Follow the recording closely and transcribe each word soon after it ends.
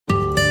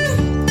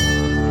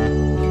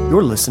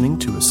You're listening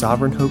to a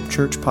Sovereign Hope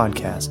Church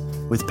podcast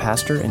with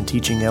pastor and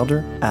teaching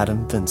elder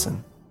Adam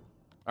Vinson.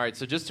 All right,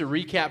 so just to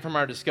recap from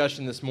our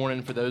discussion this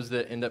morning, for those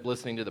that end up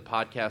listening to the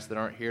podcast that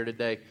aren't here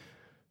today,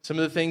 some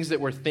of the things that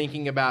we're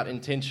thinking about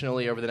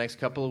intentionally over the next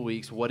couple of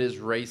weeks: what is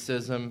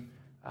racism?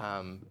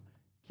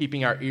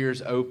 Keeping our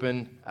ears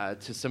open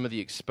to some of the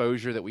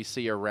exposure that we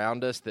see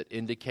around us that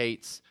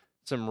indicates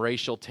some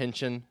racial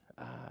tension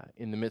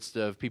in the midst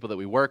of people that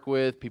we work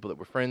with, people that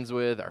we're friends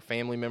with, our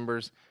family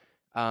members.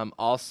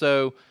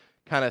 Also,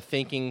 kind of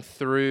thinking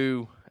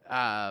through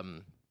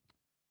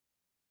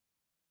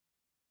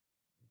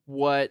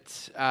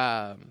what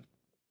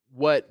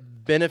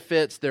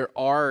benefits there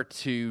are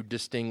to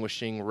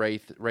distinguishing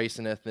race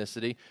and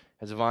ethnicity.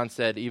 As Yvonne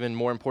said, even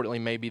more importantly,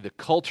 maybe the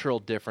cultural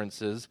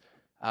differences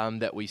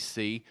that we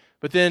see.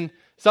 But then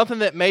something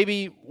that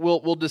maybe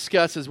we'll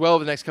discuss as well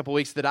over the next couple of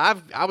weeks that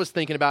I was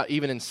thinking about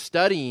even in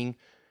studying,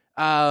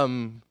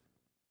 even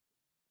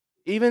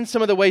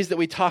some of the ways that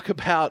we talk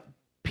about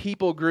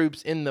people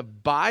groups in the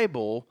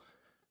Bible.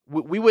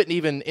 We wouldn't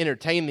even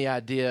entertain the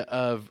idea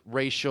of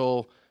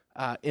racial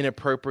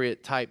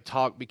inappropriate type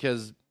talk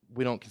because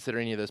we don't consider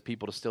any of those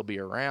people to still be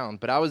around.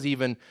 But I was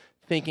even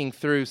thinking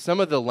through some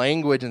of the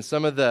language and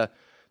some of the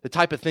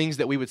type of things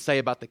that we would say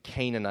about the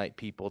Canaanite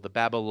people, the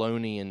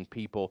Babylonian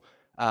people.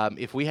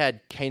 If we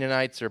had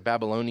Canaanites or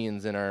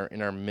Babylonians in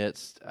our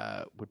midst,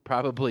 would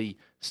probably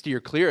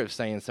steer clear of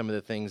saying some of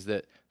the things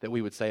that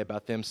we would say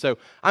about them. So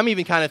I'm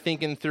even kind of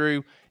thinking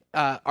through,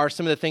 are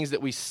some of the things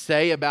that we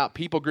say about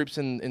people groups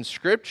in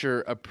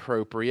Scripture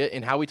appropriate,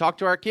 and how we talk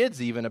to our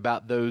kids even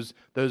about those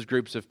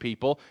groups of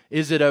people?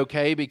 Is it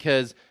okay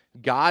because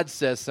God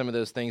says some of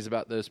those things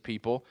about those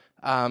people?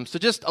 So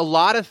just a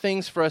lot of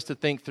things for us to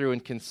think through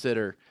and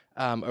consider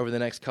over the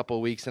next couple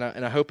of weeks,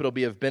 and I hope it'll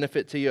be of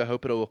benefit to you. I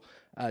hope it'll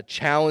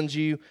challenge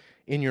you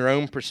in your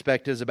own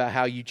perspectives about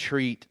how you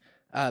treat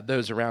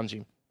those around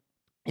you.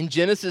 In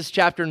Genesis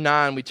chapter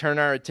 9, we turn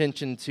our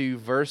attention to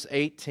verse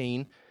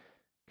 18.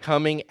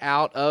 Coming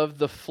out of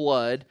the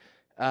flood,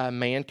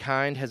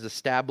 mankind has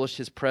established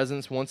his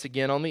presence once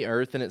again on the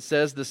earth, and it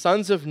says, the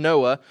sons of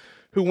Noah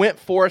who went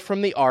forth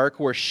from the ark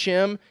were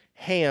Shem,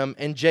 Ham,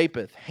 and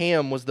Japheth.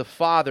 Ham was the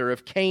father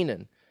of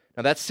Canaan.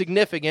 Now that's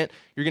significant.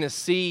 You're going to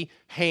see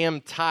Ham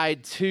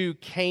tied to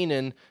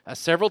Canaan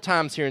several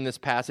times here in this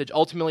passage.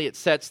 Ultimately, it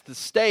sets the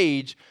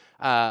stage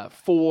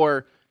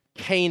for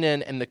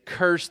Canaan and the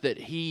curse that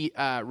he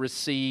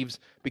receives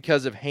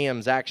because of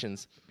Ham's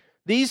actions.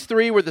 These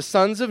three were the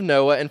sons of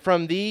Noah, and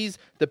from these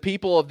the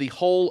people of the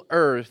whole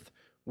earth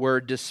were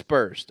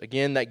dispersed.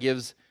 Again, that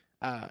gives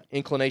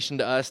inclination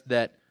to us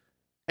that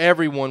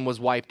everyone was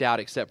wiped out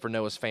except for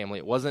Noah's family.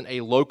 It wasn't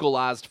a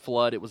localized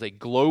flood, it was a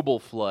global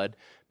flood,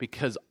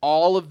 because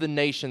all of the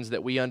nations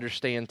that we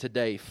understand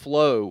today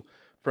flow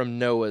from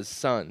Noah's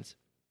sons.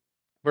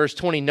 Verse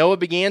 20, Noah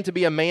began to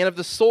be a man of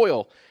the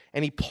soil,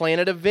 and he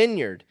planted a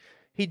vineyard.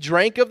 He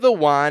drank of the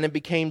wine and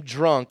became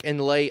drunk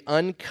and lay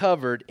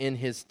uncovered in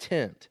his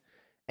tent.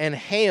 And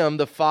Ham,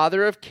 the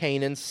father of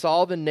Canaan,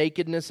 saw the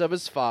nakedness of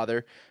his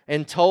father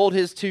and told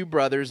his two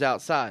brothers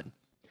outside.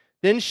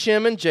 Then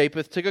Shem and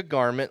Japheth took a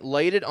garment,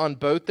 laid it on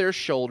both their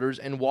shoulders,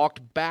 and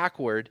walked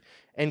backward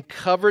and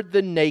covered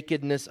the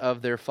nakedness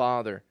of their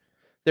father.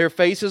 Their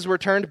faces were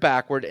turned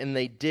backward, and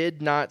they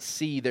did not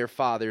see their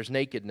father's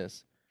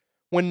nakedness.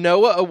 When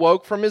Noah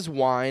awoke from his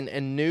wine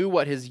and knew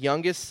what his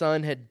youngest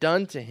son had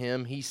done to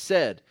him, he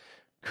said,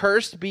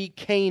 Cursed be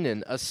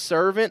Canaan, a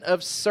servant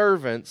of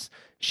servants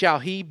shall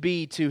he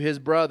be to his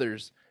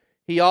brothers.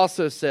 He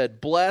also said,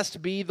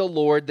 Blessed be the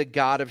Lord, the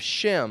God of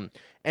Shem,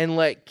 and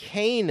let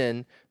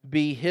Canaan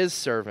be his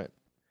servant.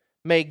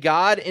 May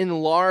God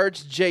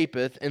enlarge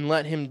Japheth, and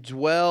let him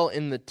dwell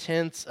in the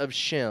tents of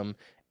Shem,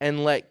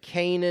 and let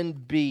Canaan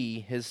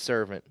be his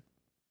servant.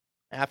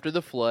 After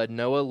the flood,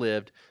 Noah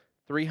lived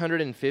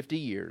 350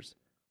 years.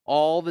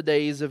 All the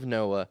days of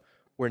Noah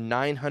were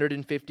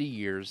 950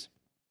 years,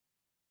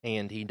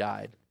 and he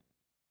died.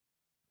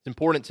 It's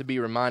important to be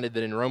reminded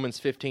that in Romans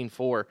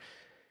 15:4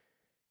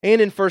 and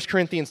in 1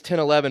 Corinthians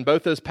 10:11,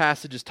 both those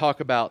passages talk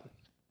about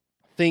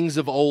things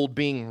of old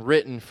being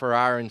written for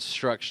our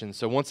instruction.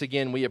 So once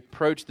again, we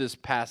approach this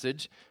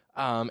passage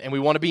and we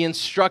want to be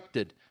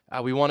instructed.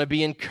 We want to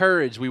be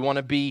encouraged. We want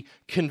to be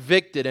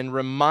convicted and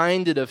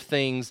reminded of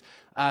things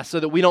so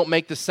that we don't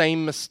make the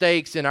same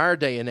mistakes in our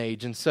day and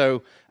age. And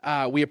so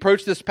we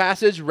approach this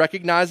passage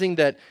recognizing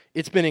that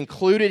it's been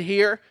included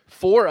here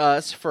for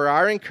us, for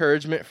our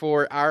encouragement,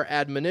 for our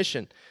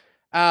admonition.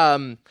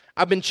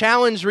 I've been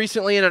challenged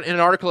recently in an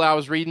article I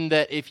was reading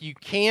that if you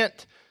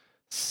can't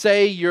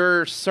say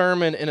your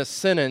sermon in a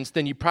sentence,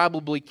 then you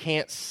probably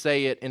can't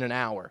say it in an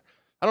hour.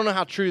 I don't know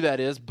how true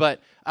that is,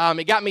 but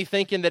it got me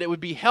thinking that it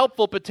would be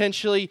helpful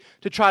potentially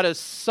to try to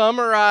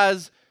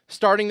summarize,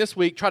 starting this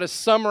week, try to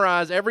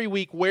summarize every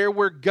week where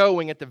we're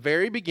going at the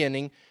very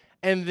beginning,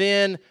 and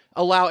then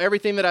allow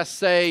everything that I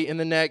say in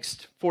the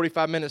next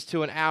 45 minutes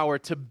to an hour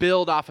to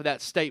build off of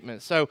that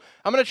statement. So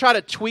I'm going to try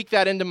to tweak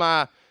that into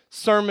my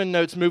sermon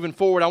notes moving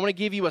forward. I want to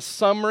give you a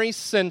summary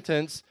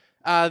sentence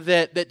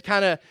that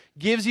kind of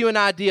gives you an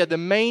idea, the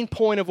main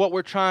point of what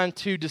we're trying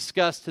to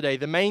discuss today,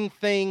 the main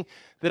thing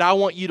that I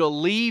want you to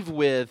leave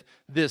with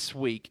this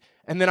week.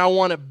 And then I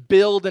want to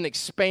build and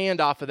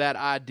expand off of that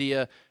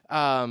idea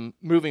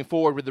moving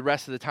forward with the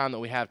rest of the time that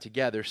we have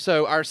together.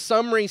 So our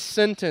summary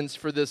sentence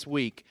for this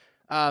week,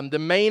 the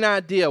main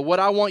idea, what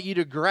I want you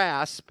to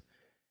grasp,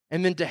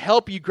 and then to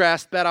help you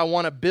grasp that, I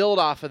want to build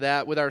off of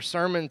that with our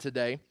sermon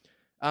today.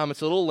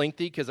 It's a little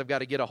lengthy because I've got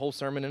to get a whole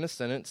sermon in a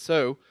sentence.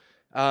 So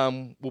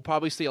we'll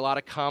probably see a lot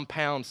of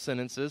compound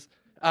sentences,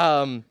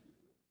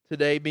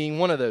 today being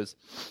one of those.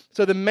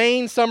 So the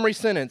main summary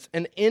sentence,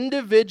 an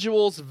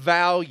individual's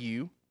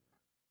value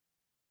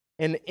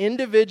and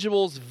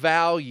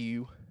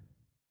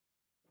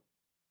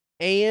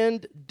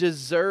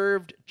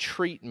deserved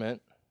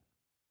treatment,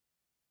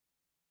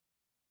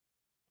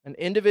 an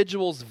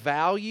individual's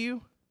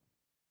value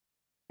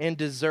and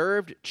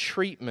deserved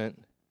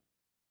treatment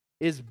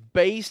is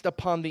based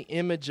upon the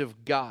image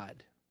of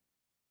God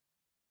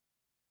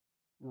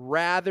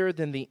rather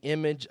than the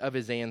image of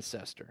his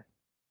ancestor.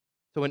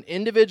 So an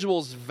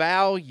individual's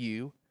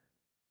value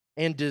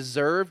and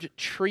deserved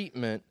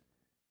treatment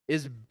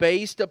is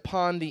based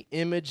upon the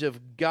image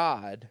of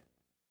God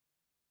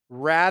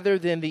rather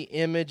than the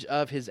image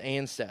of his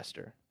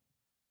ancestor.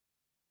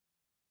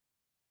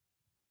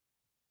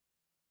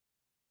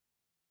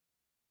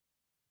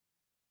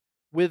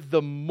 With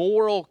the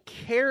moral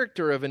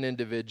character of an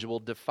individual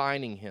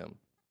defining him.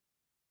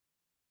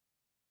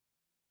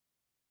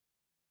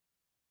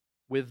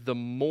 With the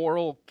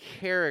moral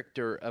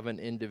character of an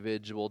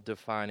individual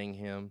defining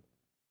him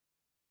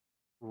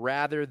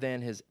rather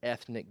than his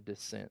ethnic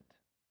descent.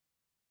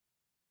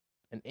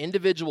 An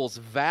individual's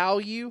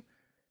value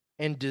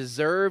and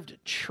deserved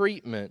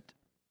treatment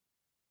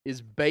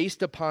is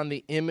based upon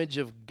the image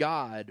of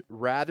God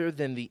rather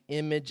than the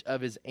image of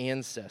his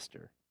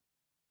ancestor.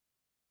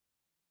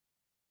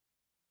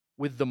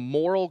 With the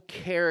moral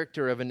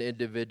character of an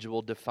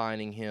individual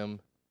defining him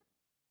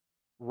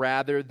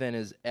rather than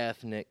his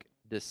ethnic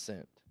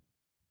descent.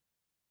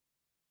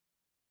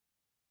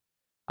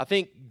 I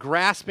think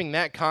grasping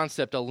that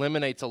concept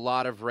eliminates a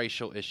lot of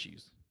racial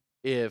issues.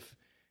 If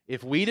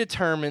we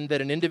determine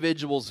that an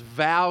individual's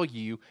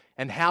value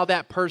and how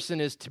that person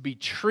is to be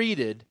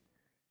treated,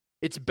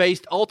 it's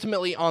based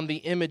ultimately on the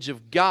image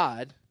of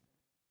God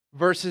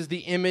versus the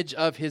image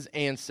of his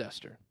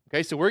ancestor.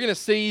 Okay, so we're going to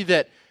see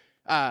that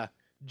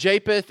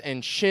Japheth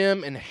and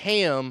Shem and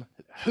Ham,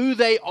 who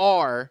they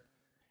are,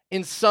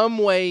 in some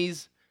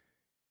ways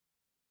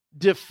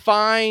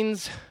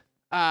defines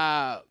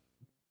their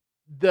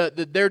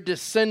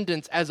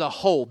descendants as a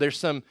whole. There's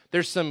some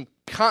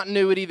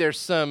continuity, there's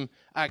some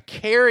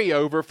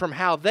carryover from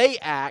how they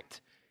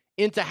act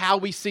into how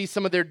we see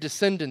some of their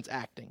descendants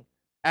acting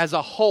as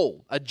a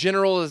whole, a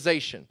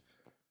generalization.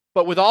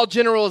 But with all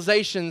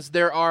generalizations,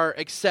 there are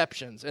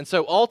exceptions. And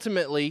so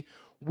ultimately,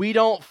 we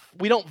don't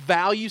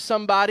value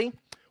somebody,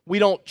 we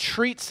don't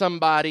treat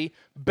somebody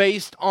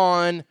based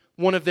on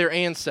one of their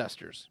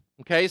ancestors.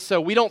 Okay, so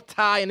we don't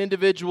tie an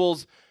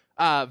individual's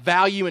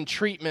value and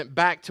treatment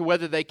back to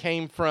whether they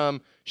came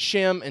from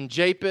Shem and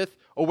Japheth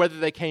or whether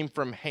they came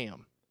from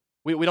Ham.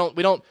 We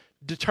don't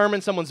determine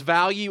someone's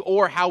value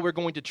or how we're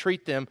going to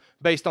treat them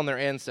based on their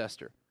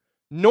ancestor.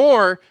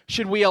 Nor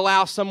should we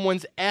allow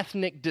someone's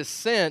ethnic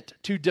descent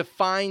to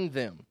define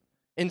them.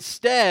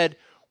 Instead,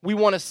 we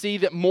want to see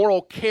that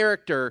moral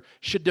character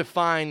should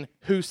define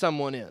who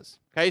someone is.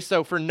 Okay,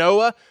 so for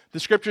Noah, the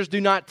scriptures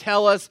do not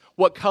tell us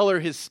what color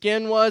his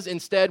skin was.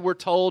 Instead, we're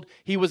told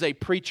he was a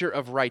preacher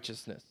of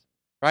righteousness.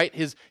 Right?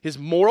 His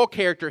moral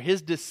character,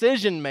 his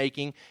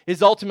decision-making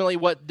is ultimately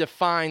what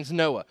defines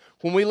Noah.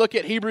 When we look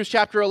at Hebrews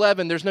chapter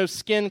 11, there's no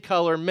skin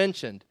color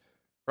mentioned.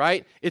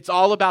 Right? It's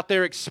all about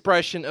their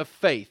expression of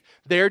faith,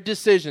 their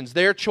decisions,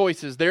 their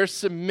choices, their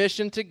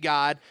submission to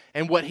God,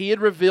 and what he had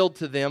revealed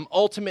to them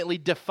ultimately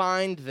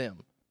defined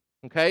them.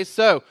 Okay,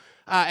 so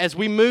as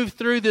we move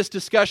through this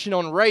discussion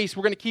on race,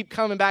 we're going to keep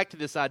coming back to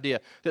this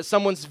idea that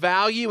someone's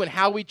value and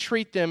how we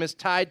treat them is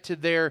tied to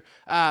their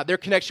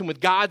connection with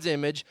God's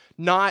image,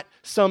 not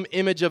some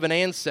image of an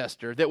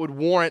ancestor that would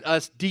warrant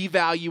us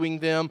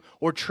devaluing them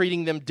or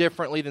treating them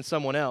differently than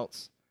someone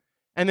else.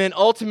 And then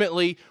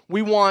ultimately,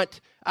 we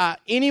want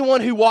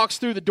anyone who walks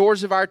through the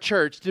doors of our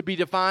church to be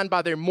defined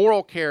by their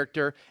moral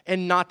character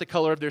and not the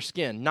color of their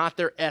skin, not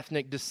their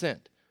ethnic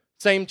descent.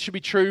 Same should be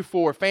true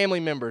for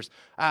family members.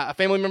 A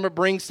family member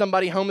brings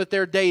somebody home that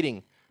they're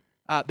dating.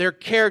 Their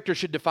character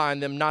should define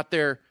them, not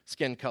their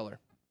skin color.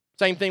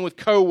 Same thing with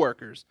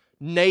coworkers,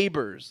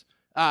 neighbors.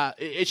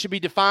 It should be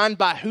defined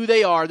by who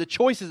they are, the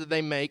choices that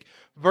they make,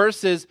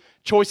 versus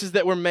choices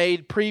that were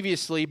made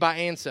previously by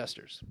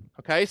ancestors.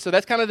 Okay, so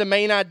that's kind of the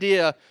main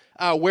idea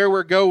where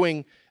we're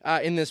going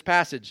in this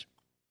passage.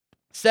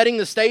 Setting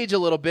the stage a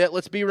little bit,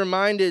 let's be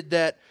reminded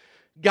that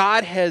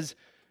God has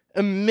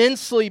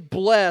immensely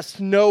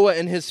blessed Noah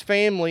and his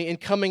family in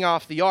coming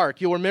off the ark.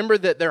 You'll remember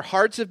that their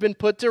hearts have been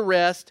put to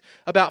rest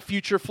about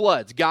future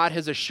floods. God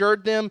has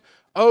assured them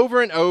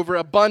over and over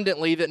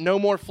abundantly that no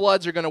more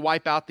floods are going to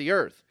wipe out the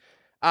earth.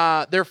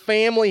 Their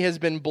family has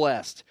been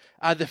blessed.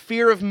 The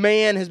fear of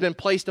man has been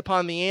placed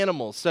upon the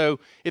animals. So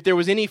if there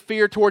was any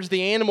fear towards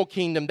the animal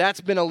kingdom,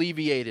 that's been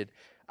alleviated.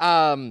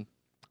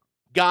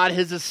 God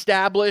has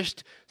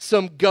established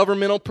some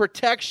governmental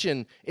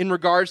protection in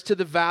regards to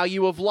the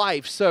value of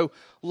life. So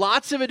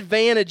lots of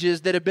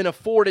advantages that have been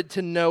afforded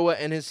to Noah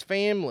and his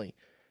family.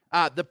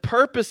 The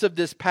purpose of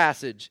this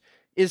passage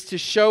is to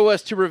show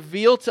us, to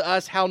reveal to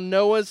us how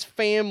Noah's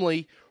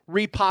family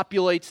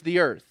repopulates the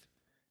earth.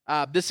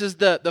 This is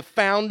the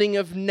founding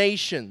of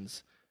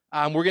nations.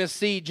 We're going to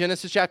see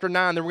Genesis chapter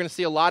 9, then we're going to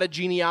see a lot of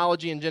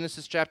genealogy in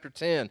Genesis chapter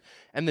 10,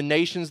 and the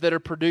nations that are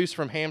produced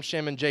from Ham,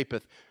 Shem, and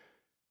Japheth.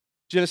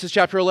 Genesis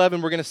chapter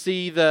 11, we're going to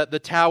see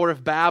the Tower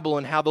of Babel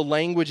and how the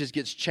languages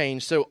gets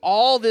changed. So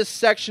all this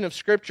section of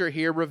Scripture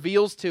here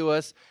reveals to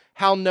us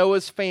how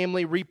Noah's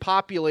family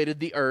repopulated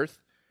the earth,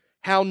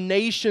 how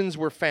nations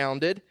were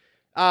founded.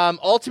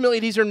 Ultimately,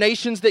 these are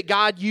nations that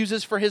God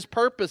uses for His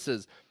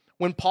purposes.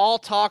 When Paul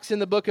talks in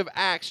the book of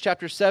Acts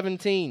chapter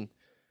 17,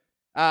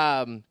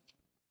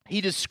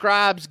 he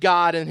describes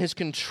God and His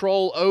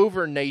control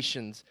over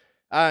nations.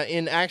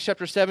 In Acts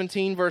chapter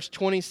 17, verse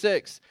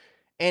 26,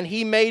 and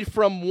He made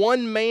from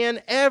one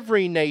man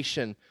every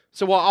nation.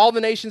 So while all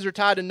the nations are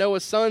tied to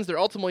Noah's sons, they're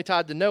ultimately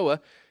tied to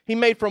Noah. He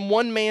made from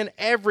one man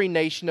every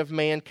nation of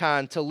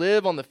mankind to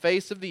live on the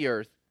face of the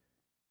earth,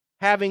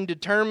 having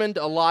determined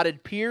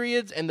allotted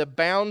periods and the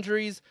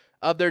boundaries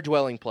of their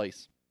dwelling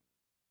place,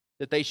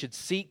 that they should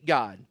seek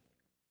God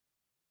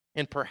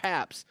and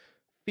perhaps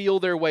feel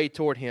their way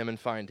toward Him and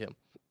find Him.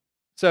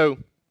 So,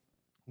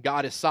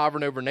 God is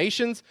sovereign over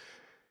nations.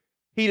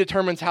 He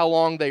determines how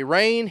long they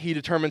reign. He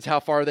determines how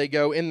far they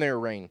go in their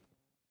reign.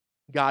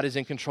 God is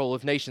in control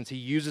of nations. He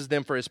uses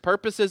them for His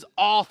purposes,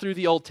 all through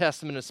the Old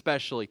Testament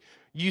especially.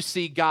 You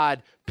see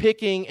God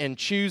picking and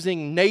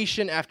choosing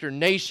nation after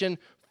nation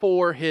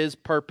for His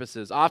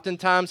purposes.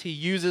 Oftentimes He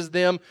uses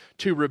them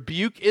to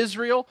rebuke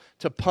Israel,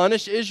 to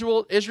punish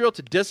Israel,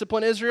 to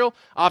discipline Israel.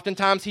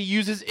 Oftentimes He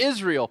uses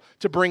Israel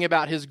to bring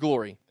about His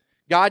glory.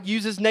 God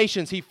uses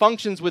nations. He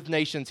functions with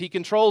nations. He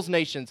controls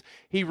nations.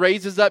 He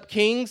raises up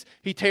kings.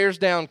 He tears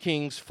down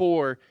kings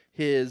for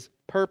His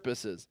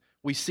purposes.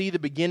 We see the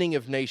beginning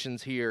of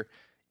nations here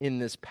in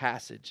this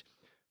passage.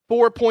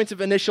 4 points of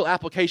initial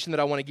application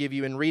that I want to give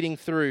you in reading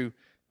through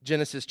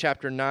Genesis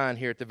chapter 9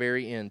 here at the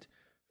very end.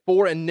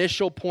 4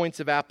 initial points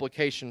of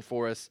application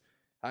for us,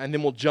 and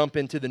then we'll jump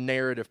into the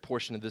narrative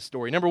portion of this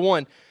story. Number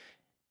 1,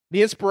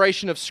 the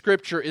inspiration of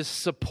Scripture is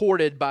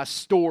supported by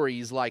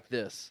stories like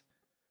this.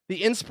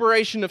 The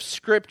inspiration of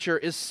Scripture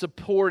is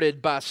supported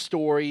by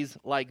stories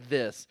like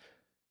this.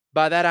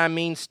 By that I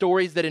mean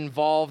stories that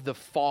involve the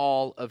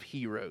fall of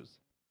heroes.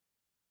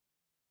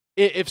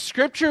 If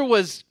Scripture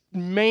was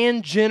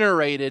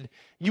man-generated,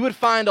 you would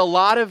find a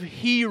lot of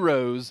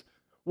heroes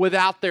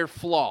without their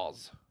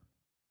flaws.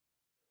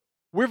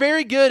 We're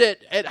very good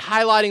at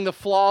highlighting the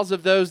flaws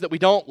of those that we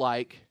don't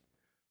like,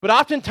 but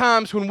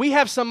oftentimes when we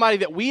have somebody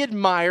that we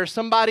admire,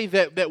 somebody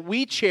that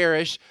we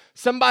cherish,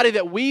 somebody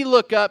that we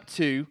look up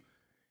to,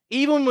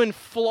 even when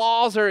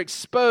flaws are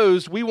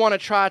exposed, we want to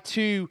try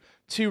to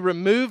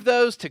remove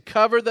those, to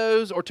cover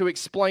those, or to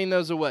explain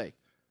those away.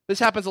 This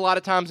happens a lot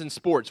of times in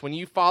sports. When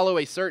you follow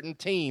a certain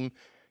team,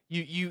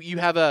 you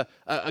have a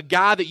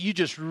guy that you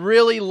just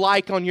really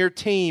like on your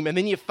team, and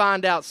then you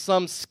find out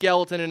some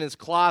skeleton in his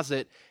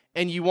closet,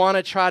 and you want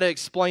to try to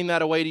explain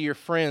that away to your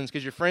friends,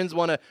 because your friends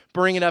want to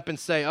bring it up and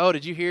say, oh,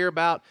 did you hear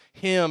about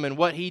him and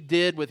what he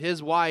did with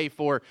his wife,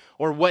 or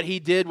what he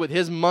did with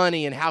his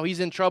money and how he's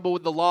in trouble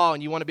with the law?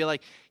 And you want to be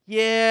like,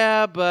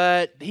 yeah,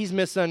 but he's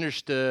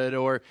misunderstood,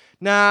 or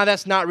nah,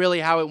 that's not really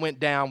how it went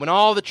down. When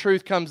all the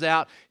truth comes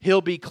out,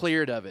 he'll be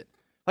cleared of it.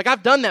 Like,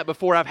 I've done that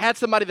before. I've had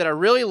somebody that I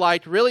really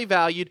liked, really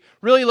valued,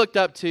 really looked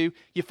up to.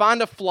 You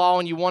find a flaw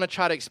and you want to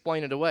try to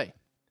explain it away.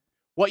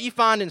 What you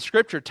find in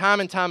Scripture time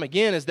and time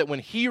again is that when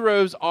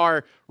heroes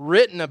are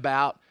written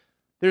about,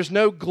 there's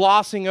no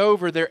glossing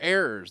over their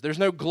errors. There's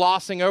no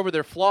glossing over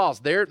their flaws.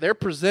 They're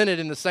presented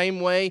in the same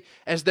way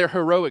as their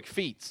heroic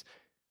feats.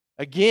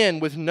 Again,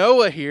 with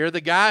Noah here,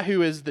 the guy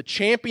who is the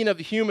champion of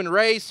the human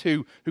race,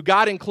 who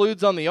God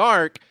includes on the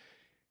ark,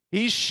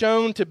 he's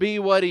shown to be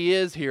what he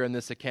is here in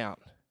this account.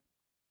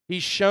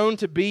 He's shown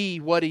to be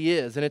what he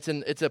is, and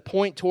it's a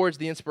point towards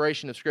the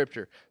inspiration of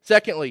Scripture.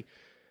 Secondly,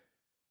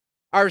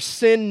 our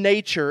sin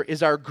nature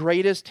is our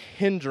greatest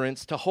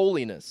hindrance to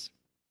holiness.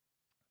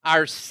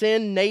 Our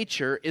sin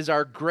nature is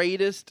our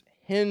greatest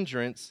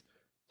hindrance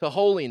to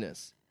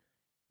holiness.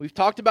 We've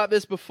talked about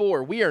this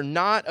before. We are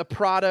not a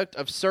product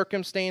of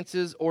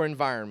circumstances or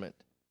environment.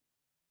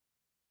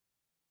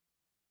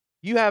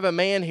 You have a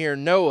man here,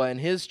 Noah, and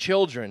his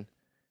children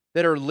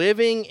that are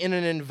living in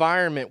an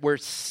environment where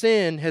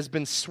sin has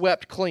been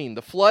swept clean.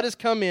 The flood has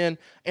come in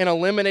and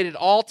eliminated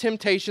all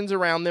temptations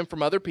around them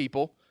from other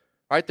people.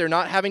 Right? They're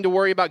not having to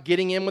worry about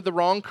getting in with the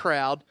wrong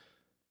crowd.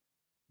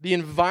 The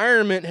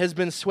environment has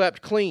been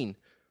swept clean.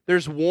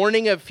 There's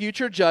warning of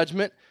future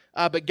judgment,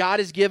 but God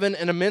has given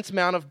an immense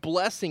amount of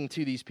blessing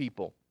to these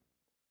people.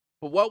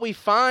 But what we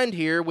find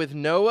here with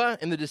Noah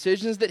and the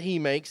decisions that he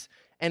makes,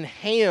 and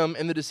Ham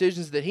and the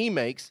decisions that he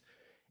makes,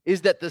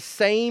 is that the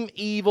same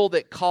evil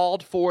that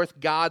called forth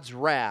God's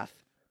wrath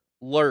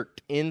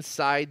lurked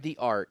inside the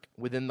ark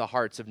within the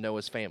hearts of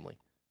Noah's family.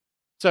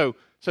 So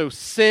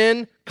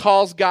sin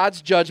calls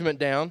God's judgment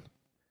down.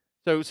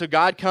 So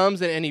God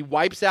comes and he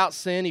wipes out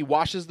sin. He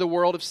washes the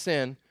world of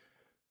sin.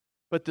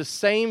 But the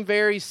same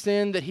very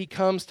sin that he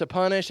comes to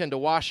punish and to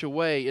wash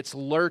away, it's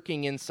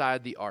lurking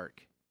inside the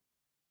ark.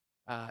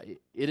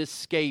 It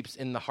escapes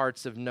in the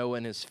hearts of Noah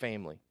and his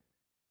family.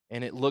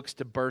 And it looks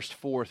to burst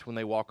forth when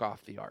they walk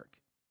off the ark.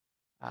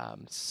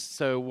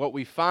 So what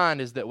we find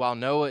is that while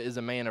Noah is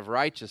a man of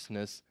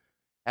righteousness,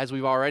 as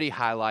we've already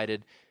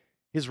highlighted,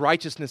 his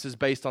righteousness is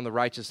based on the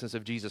righteousness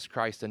of Jesus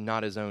Christ and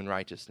not his own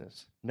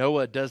righteousness.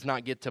 Noah does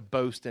not get to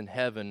boast in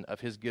heaven of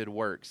his good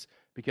works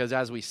because,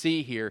 as we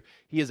see here,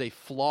 he is a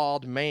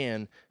flawed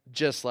man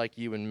just like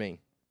you and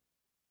me.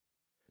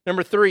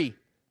 Number 3,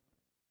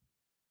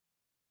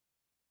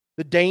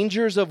 the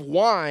dangers of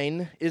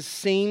wine is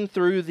seen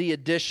through the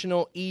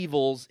additional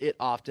evils it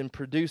often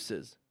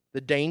produces.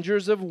 The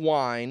dangers of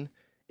wine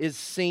is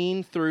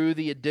seen through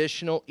the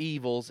additional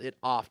evils it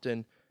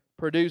often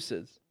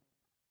produces.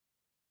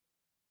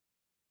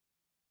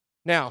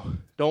 Now,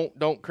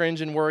 don't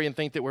cringe and worry and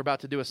think that we're about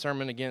to do a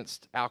sermon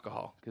against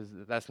alcohol, because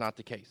that's not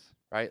the case,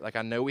 right? Like,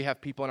 I know we have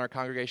people in our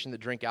congregation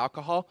that drink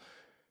alcohol.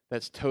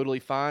 That's totally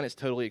fine. It's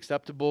totally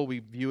acceptable. We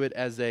view it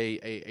as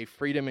a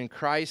freedom in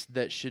Christ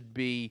that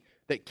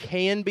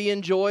can be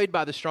enjoyed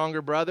by the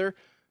stronger brother.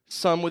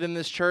 Some within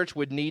this church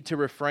would need to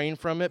refrain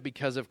from it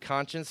because of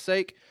conscience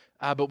sake,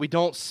 but we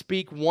don't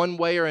speak one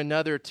way or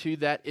another to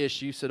that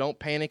issue, so don't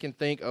panic and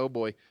think, oh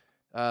boy,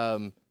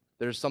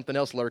 there's something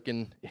else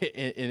lurking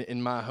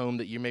in my home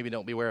that you maybe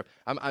don't be aware of.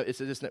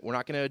 We're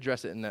not going to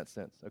address it in that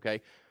sense,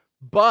 okay?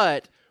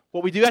 But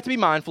what we do have to be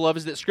mindful of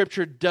is that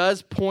Scripture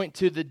does point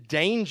to the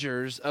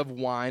dangers of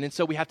wine, and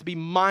so we have to be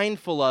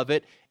mindful of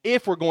it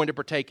if we're going to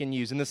partake and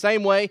use. In the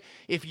same way,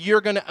 if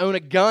you're going to own a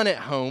gun at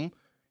home,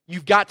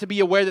 you've got to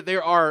be aware that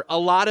there are a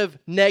lot of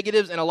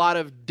negatives and a lot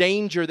of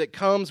danger that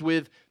comes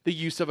with the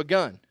use of a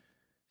gun.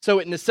 So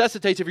it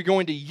necessitates, if you're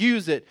going to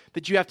use it,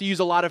 that you have to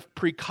use a lot of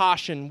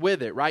precaution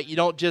with it, right? You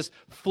don't just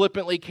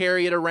flippantly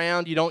carry it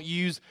around. You don't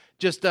use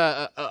just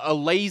a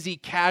lazy,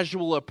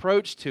 casual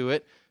approach to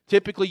it.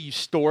 Typically, you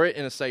store it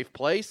in a safe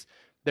place.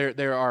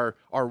 There are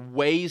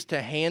ways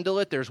to handle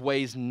it. There's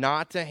ways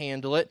not to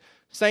handle it.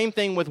 Same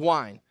thing with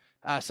wine.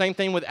 Same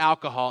thing with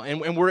alcohol.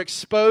 And we're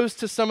exposed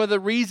to some of the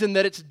reason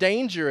that it's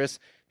dangerous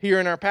here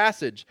in our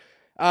passage.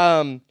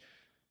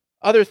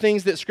 Other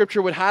things that Scripture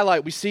would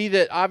highlight, we see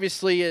that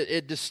obviously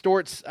it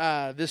distorts,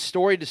 this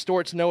story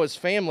distorts Noah's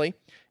family.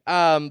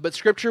 But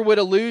Scripture would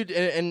allude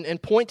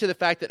and point to the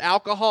fact that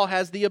alcohol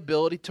has the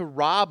ability to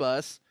rob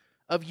us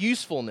of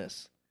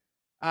usefulness.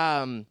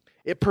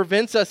 It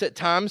prevents us at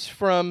times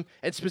from,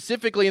 and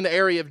specifically in the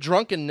area of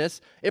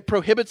drunkenness, it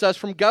prohibits us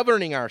from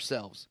governing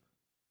ourselves.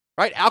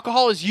 Right?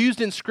 Alcohol is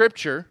used in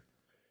Scripture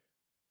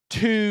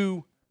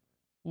to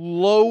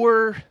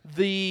lower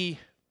the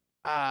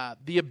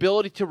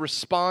ability to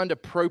respond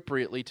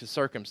appropriately to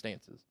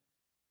circumstances.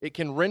 It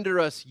can render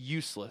us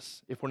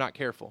useless if we're not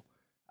careful.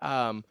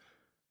 A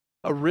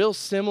real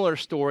similar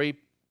story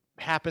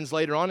happens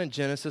later on in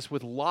Genesis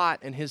with Lot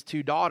and his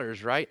 2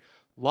 daughters, right?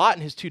 Lot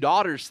and his 2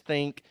 daughters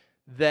think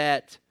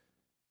that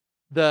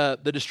the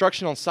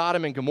destruction on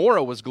Sodom and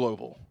Gomorrah was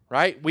global,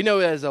 right? We know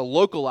it as a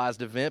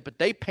localized event, but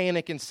they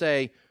panic and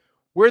say,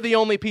 we're the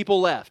only people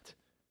left.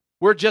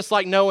 We're just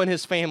like Noah and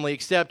his family,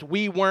 except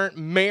we weren't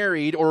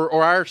married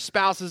or our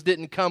spouses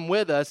didn't come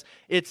with us.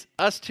 It's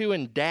us 2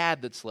 and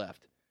Dad that's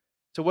left.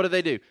 So what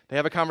do? They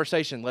have a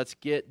conversation. Let's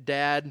get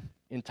Dad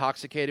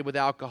intoxicated with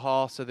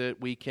alcohol so that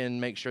we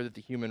can make sure that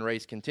the human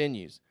race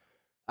continues.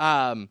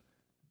 The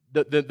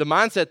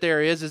mindset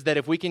there is that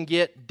if we can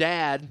get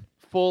Dad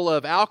full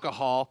of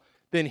alcohol,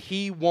 then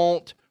he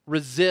won't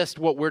resist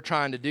what we're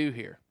trying to do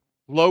here.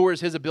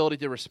 Lowers his ability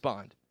to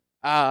respond.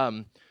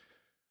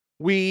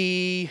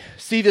 We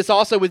see this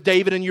also with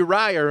David and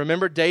Uriah.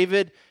 Remember,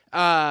 David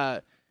has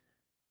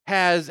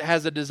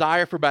a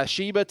desire for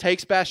Bathsheba,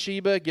 takes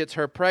Bathsheba, gets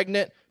her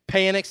pregnant,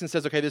 panics and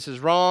says, okay, this is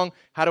wrong.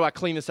 How do I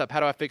clean this up? How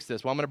do I fix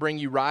this? Well, I'm going to bring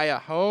Uriah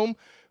home,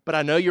 but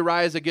I know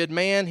Uriah is a good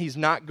man. He's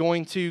not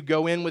going to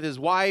go in with his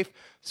wife,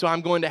 so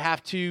I'm going to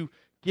have to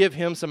give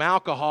him some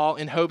alcohol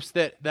in hopes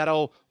that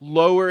that'll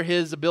lower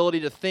his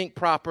ability to think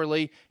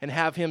properly and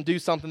have him do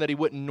something that he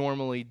wouldn't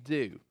normally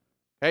do.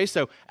 Okay,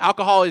 so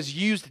alcohol is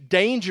used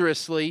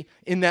dangerously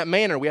in that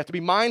manner. We have to be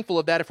mindful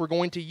of that if we're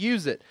going to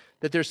use it,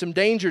 that there's some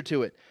danger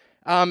to it.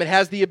 It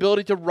has the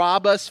ability to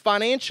rob us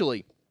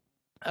financially.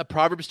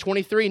 Proverbs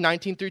 23,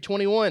 19 through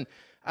 21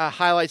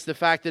 highlights the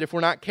fact that if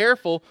we're not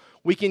careful,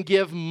 we can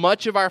give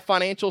much of our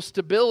financial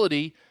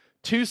stability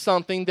to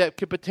something that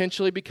could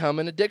potentially become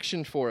an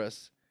addiction for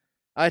us.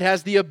 It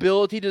has the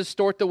ability to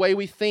distort the way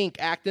we think,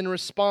 act, and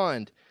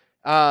respond.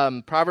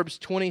 Proverbs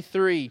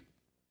 23,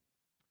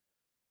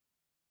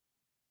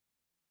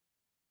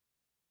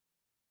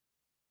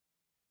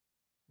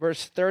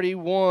 verse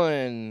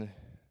 31.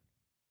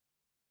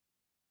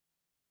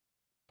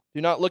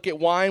 Do not look at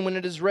wine when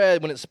it is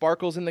red, when it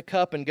sparkles in the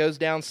cup and goes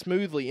down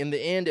smoothly. In the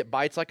end, it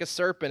bites like a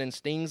serpent and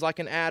stings like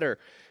an adder.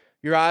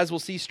 Your eyes will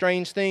see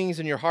strange things,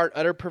 and your heart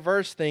utter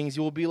perverse things.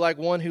 You will be like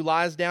one who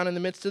lies down in the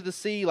midst of the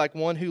sea, like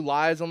one who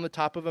lies on the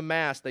top of a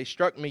mast. They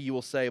struck me, you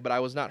will say, but I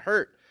was not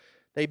hurt.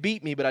 They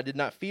beat me, but I did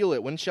not feel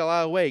it. When shall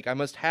I awake? I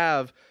must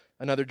have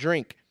another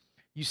drink.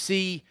 You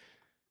see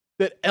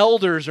that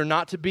elders are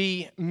not to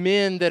be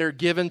men that are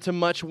given to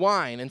much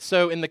wine. And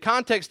so in the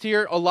context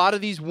here, a lot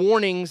of these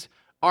warnings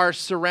are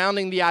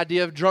surrounding the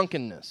idea of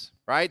drunkenness,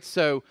 right?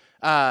 So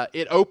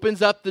it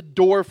opens up the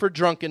door for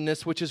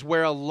drunkenness, which is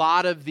where a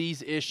lot of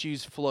these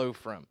issues flow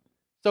from.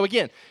 So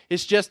again,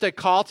 it's just a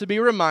call to be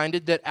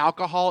reminded that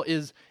alcohol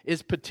is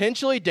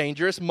potentially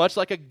dangerous, much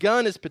like a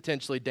gun is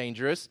potentially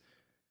dangerous,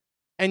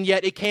 and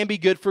yet it can be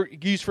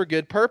used for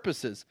good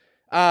purposes.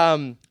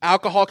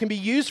 Alcohol can be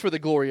used for the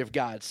glory of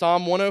God.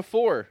 Psalm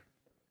 104.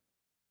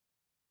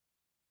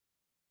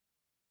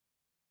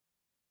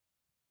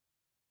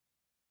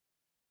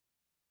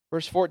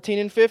 Verse 14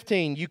 and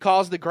 15, you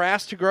cause the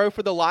grass to grow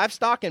for the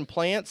livestock and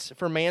plants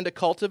for man to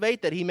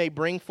cultivate, that he may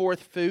bring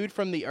forth food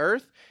from the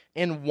earth,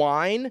 and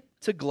wine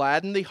to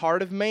gladden the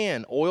heart of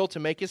man, oil to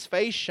make his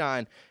face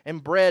shine,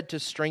 and bread to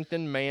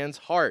strengthen man's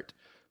heart.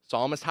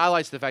 Psalmist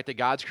highlights the fact that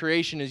God's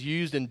creation is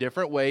used in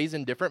different ways,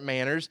 in different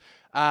manners,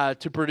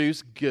 to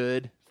produce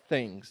good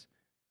things.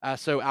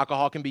 So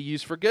alcohol can be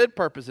used for good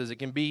purposes. It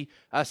can be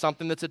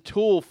something that's a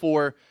tool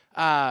for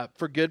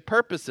good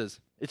purposes.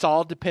 It's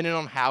all dependent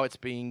on how it's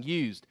being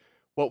used.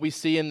 What we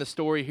see in the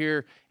story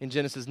here in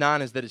Genesis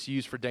 9 is that it's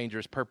used for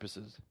dangerous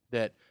purposes.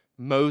 That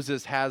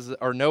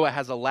Noah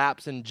has a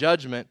lapse in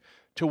judgment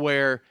to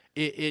where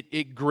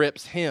it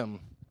grips him.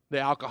 The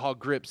alcohol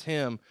grips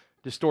him,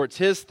 distorts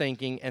his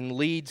thinking, and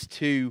leads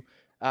to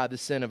the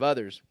sin of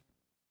others.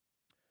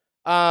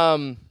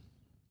 Number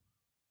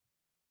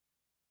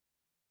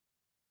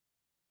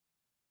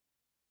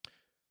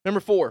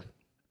 4.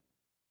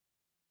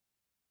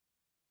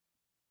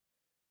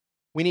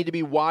 We need to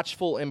be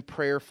watchful and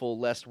prayerful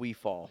lest we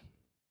fall.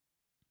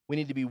 We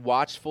need to be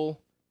watchful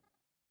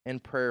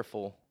and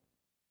prayerful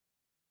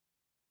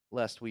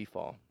lest we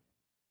fall.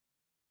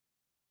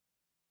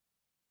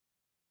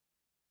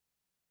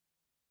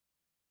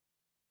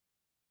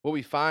 What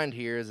we find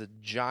here is a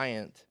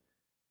giant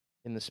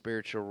in the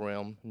spiritual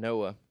realm,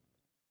 Noah.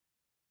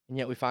 And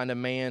yet we find a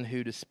man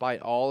who,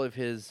 despite all of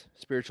his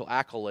spiritual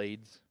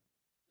accolades,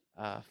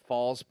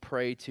 falls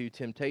prey to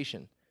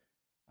temptation.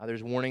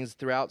 There's warnings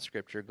throughout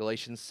Scripture.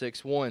 Galatians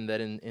 6:1,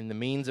 that in the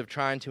means of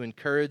trying to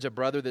encourage a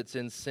brother that's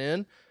in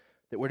sin,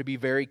 that we're to be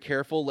very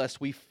careful lest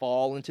we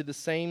fall into the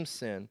same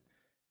sin.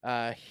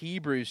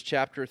 Hebrews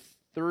chapter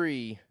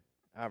 3,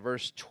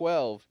 verse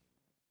 12.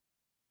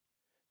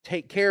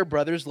 Take care,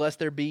 brothers, lest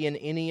there be in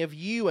any of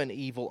you an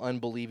evil,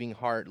 unbelieving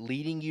heart,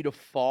 leading you to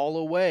fall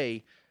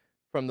away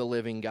from the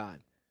living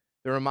God.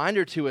 The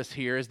reminder to us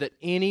here is that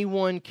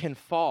anyone can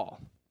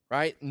fall,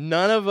 right?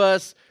 None of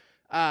us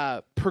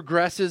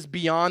progresses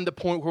beyond the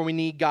point where we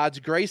need God's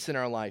grace in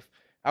our life.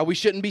 We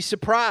shouldn't be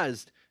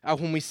surprised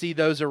when we see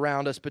those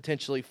around us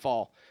potentially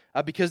fall,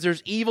 because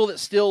there's evil that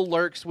still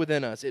lurks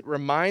within us. It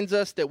reminds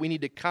us that we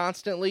need to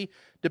constantly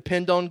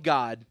depend on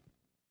God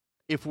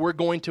if we're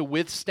going to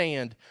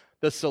withstand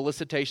the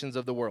solicitations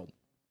of the world.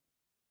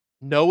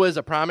 Noah is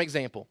a prime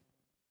example.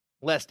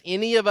 Lest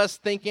any of us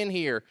think in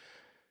here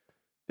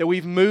that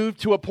we've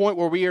moved to a point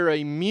where we are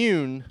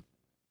immune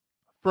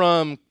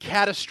from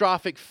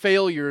catastrophic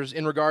failures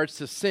in regards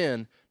to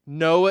sin,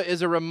 Noah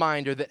is a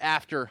reminder that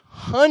after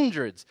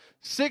hundreds,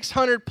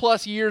 600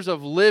 plus years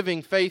of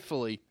living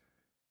faithfully,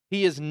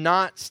 he is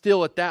not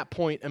still at that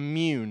point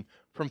immune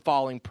from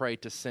falling prey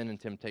to sin and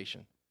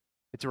temptation.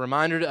 It's a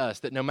reminder to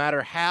us that no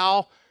matter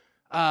how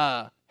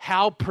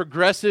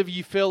progressive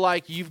you feel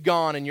like you've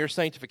gone in your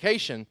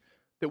sanctification,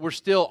 that we're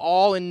still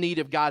all in need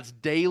of God's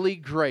daily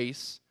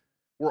grace.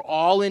 We're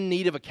all in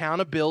need of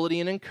accountability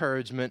and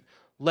encouragement,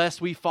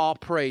 lest we fall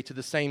prey to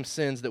the same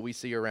sins that we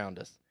see around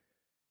us.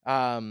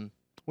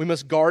 We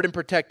must guard and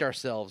protect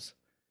ourselves.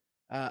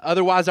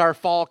 Otherwise, our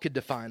fall could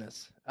define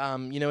us.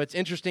 It's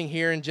interesting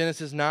here in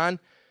Genesis 9,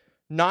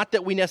 not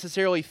that we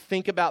necessarily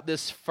think about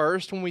this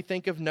first when we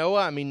think of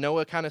Noah. I mean,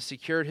 Noah kind of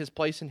secured his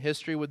place in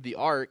history with the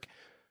ark,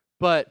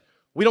 but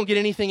we don't get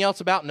anything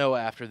else about Noah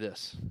after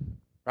this,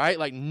 right?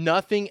 Like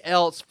nothing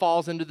else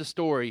falls into the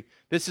story.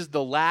 This is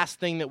the last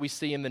thing that we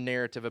see in the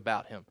narrative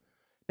about him.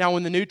 Now,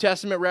 when the New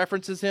Testament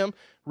references him,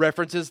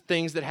 references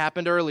things that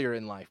happened earlier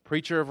in life.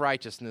 Preacher of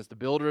righteousness, the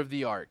builder of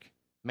the ark,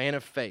 man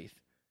of faith.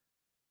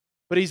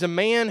 But he's a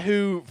man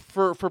who,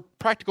 for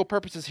practical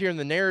purposes here in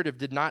the narrative,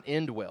 did not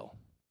end well.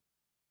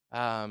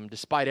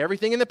 Despite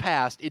everything in the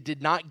past, it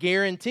did not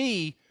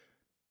guarantee,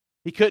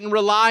 he couldn't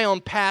rely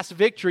on past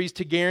victories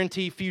to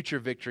guarantee future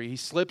victory. He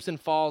slips and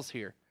falls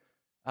here.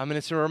 And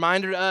it's a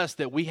reminder to us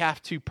that we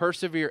have to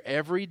persevere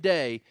every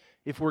day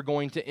if we're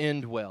going to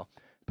end well.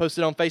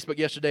 Posted on Facebook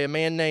yesterday, a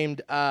man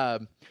named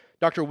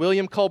Dr.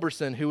 William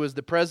Culberson, who was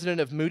the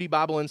president of Moody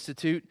Bible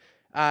Institute,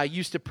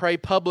 used to pray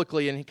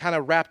publicly, and he kind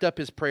of wrapped up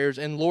his prayers,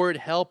 and Lord,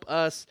 help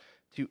us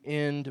to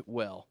end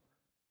well.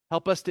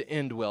 Help us to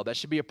end well. That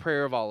should be a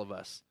prayer of all of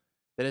us.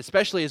 That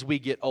especially as we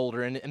get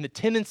older, and the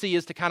tendency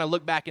is to kind of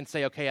look back and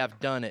say, okay, I've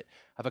done it.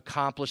 I've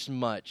accomplished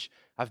much.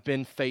 I've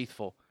been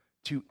faithful.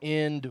 To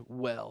end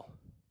well.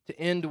 To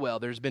end well.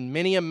 There's been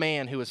many a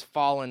man who has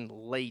fallen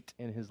late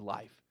in his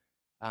life.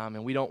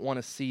 And we don't want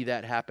to see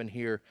that happen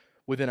here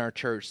within our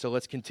church. So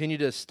let's continue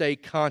to stay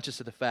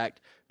conscious of the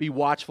fact, be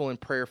watchful and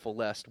prayerful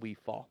lest we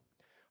fall.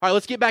 All right,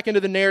 let's get back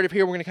into the narrative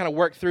here. We're going to kind of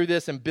work through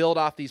this and build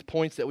off these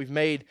points that we've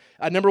made.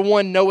 Number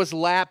one, Noah's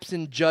lapse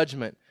in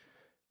judgment.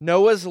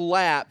 Noah's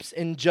lapse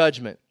in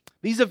judgment.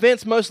 These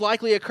events most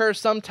likely occur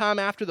sometime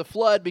after the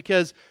flood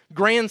because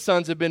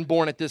grandsons have been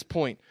born at this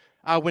point.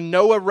 When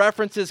Noah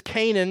references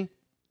Canaan,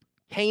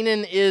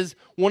 Canaan is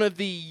one of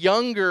the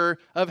younger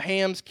of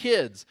Ham's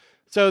kids.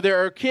 So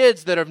there are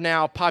kids that have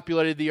now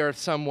populated the earth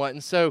somewhat.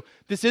 And so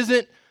this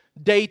isn't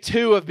day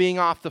 2 of being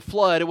off the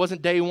flood. It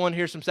wasn't day 1,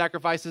 here's some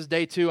sacrifices.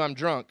 Day 2, I'm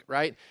drunk,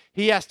 right?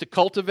 He has to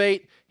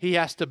cultivate. He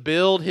has to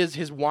build his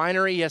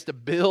winery. He has to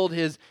build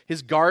his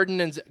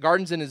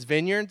gardens and his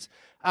vineyards.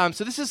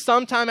 So this is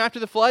sometime after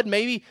the flood,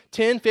 maybe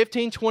 10,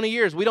 15, 20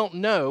 years. We don't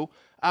know.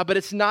 But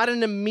it's not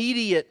an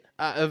immediate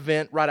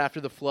event right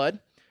after the flood.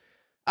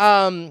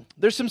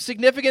 There's some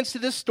significance to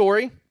this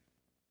story.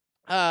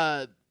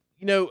 I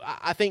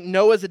think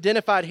Noah's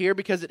identified here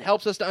because it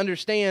helps us to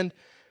understand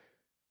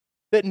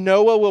that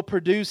Noah will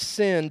produce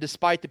sin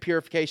despite the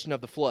purification of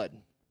the flood.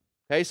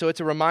 Okay, so it's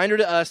a reminder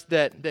to us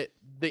that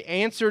the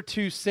answer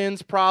to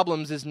sin's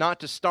problems is not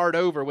to start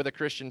over with a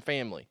Christian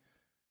family.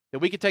 That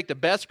we could take the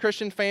best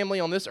Christian family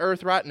on this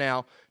earth right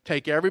now,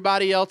 take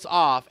everybody else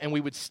off, and we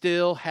would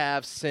still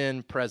have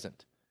sin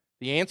present.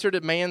 The answer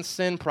to man's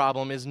sin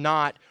problem is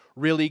not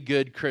really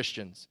good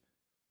Christians.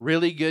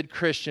 Really good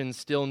Christians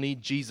still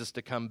need Jesus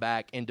to come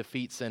back and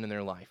defeat sin in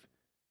their life.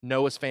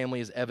 Noah's family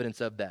is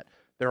evidence of that.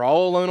 They're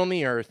all alone on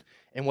the earth,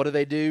 and what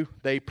do?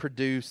 They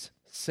produce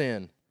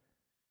sin.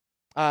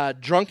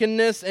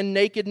 Drunkenness and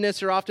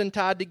nakedness are often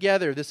tied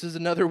together. This is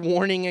another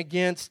warning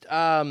against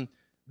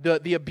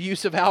the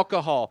abuse of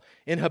alcohol.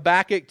 In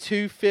Habakkuk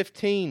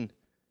 2:15,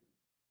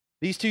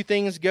 these two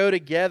things go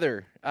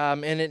together,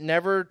 and it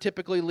never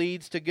typically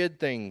leads to good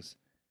things.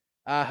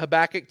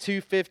 Habakkuk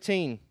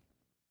 2:15.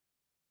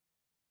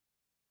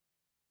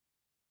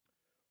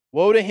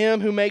 Woe to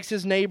him who makes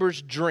his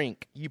neighbors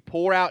drink. You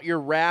pour out your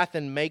wrath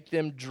and make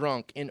them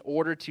drunk in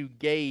order to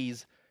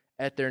gaze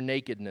at their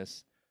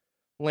nakedness.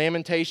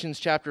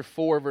 Lamentations chapter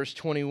 4, verse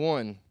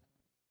 21.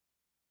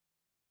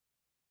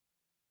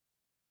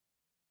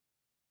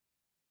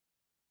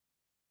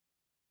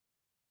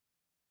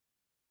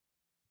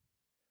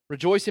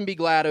 Rejoice and be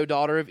glad, O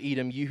daughter of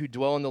Edom, you who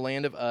dwell in the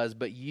land of Uz,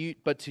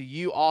 but to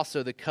you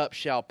also the cup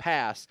shall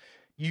pass.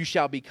 You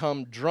shall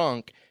become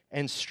drunk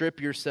and strip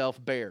yourself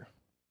bare.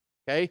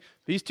 Okay?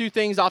 These two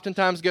things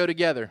oftentimes go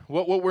together.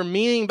 What we're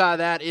meaning by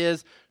that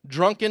is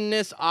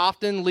drunkenness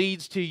often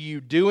leads to you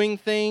doing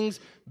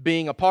things,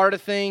 being a part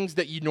of things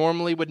that you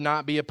normally would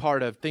not be a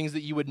part of, things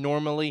that you would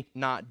normally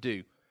not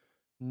do.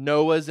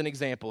 Noah's an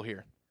example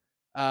here.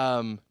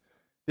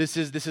 This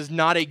is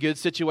not a good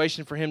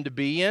situation for him to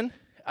be in.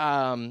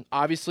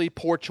 Obviously,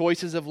 poor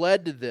choices have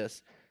led to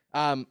this.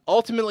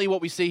 Ultimately,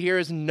 what we see here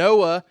is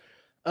Noah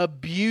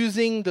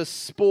abusing the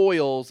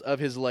spoils of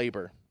his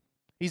labor.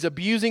 He's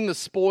abusing the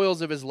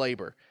spoils of his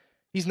labor.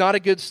 He's not a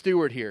good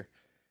steward here.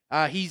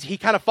 He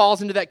kind of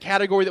falls into that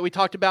category that we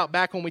talked about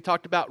back when we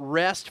talked about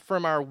rest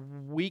from our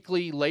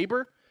weekly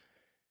labor.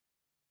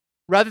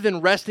 Rather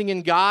than resting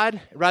in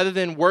God, rather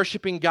than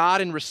worshiping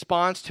God in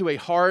response to a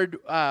hard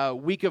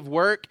week of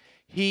work,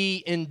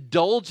 he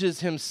indulges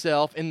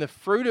himself in the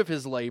fruit of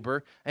his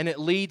labor, and it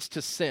leads to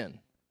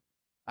sin.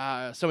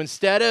 So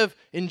instead of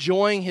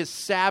enjoying his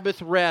Sabbath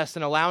rest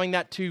and allowing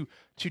that to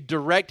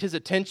direct his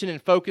attention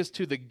and focus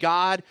to the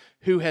God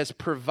who has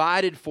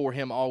provided for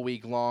him all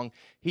week long,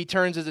 he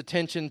turns his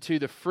attention to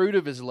the fruit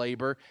of his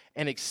labor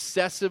and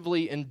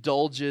excessively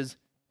indulges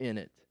in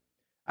it.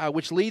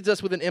 Which leads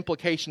us with an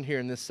implication here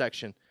in this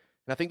section.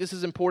 And I think this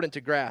is important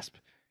to grasp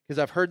because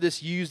I've heard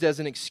this used as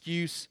an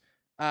excuse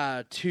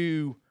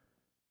to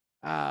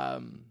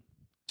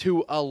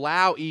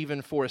allow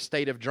even for a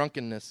state of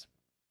drunkenness.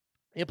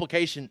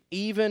 Implication,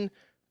 even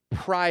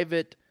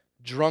private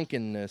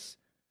drunkenness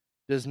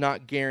does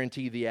not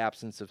guarantee the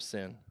absence of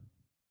sin.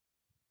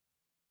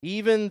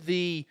 Even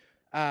the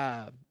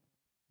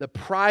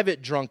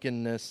private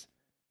drunkenness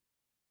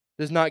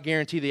does not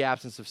guarantee the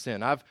absence of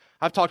sin. I've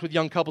talked with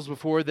young couples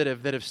before that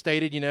have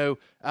stated,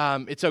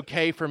 it's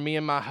okay for me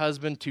and my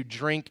husband to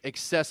drink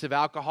excessive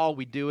alcohol.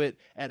 We do it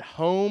at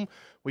home.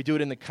 We do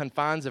it in the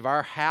confines of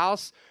our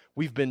house.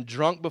 We've been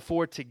drunk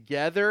before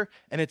together,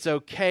 and it's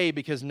okay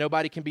because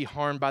nobody can be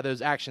harmed by those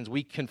actions.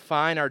 We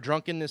confine our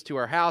drunkenness to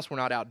our house. We're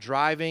not out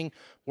driving.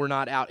 We're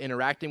not out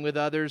interacting with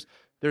others.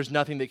 There's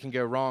nothing that can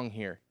go wrong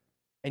here.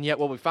 And yet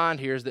what we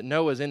find here is that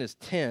Noah's in his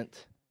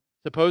tent,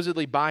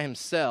 supposedly by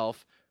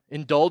himself,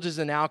 indulges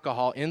in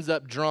alcohol, ends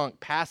up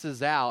drunk,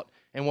 passes out,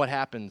 and what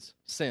happens?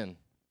 Sin.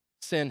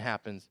 Sin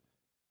happens,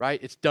 right?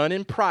 It's done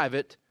in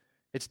private.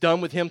 It's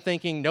done with him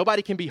thinking,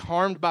 nobody can be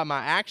harmed by my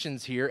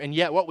actions here. And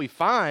yet what we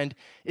find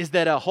is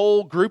that a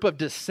whole group of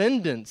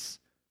descendants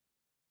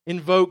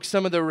invoke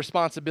some of the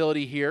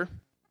responsibility here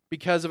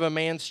because of a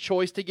man's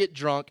choice to get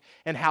drunk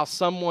and how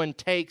someone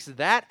takes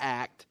that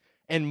act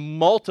and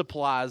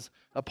multiplies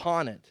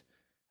upon it.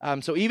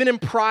 So even in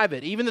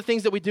private, even the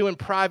things that we do in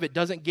private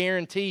doesn't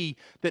guarantee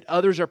that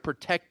others are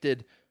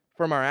protected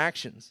from our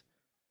actions.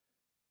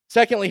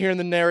 Secondly, here in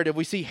the narrative,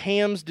 we see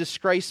Ham's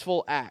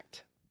disgraceful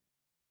act.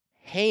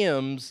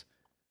 Ham's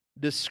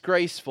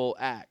disgraceful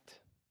act.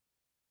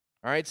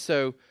 All right,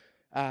 so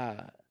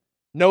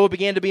Noah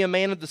began to be a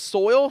man of the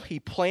soil. He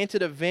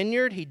planted a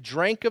vineyard. He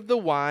drank of the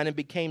wine and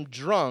became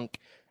drunk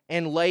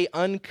and lay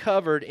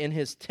uncovered in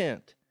his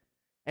tent.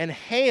 And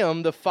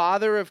Ham, the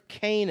father of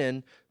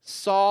Canaan,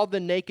 saw the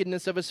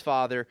nakedness of his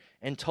father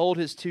and told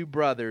his two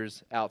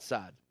brothers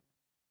outside.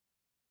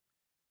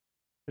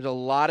 There's a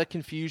lot of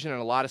confusion and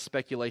a lot of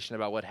speculation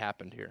about what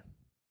happened here.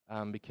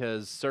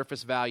 Because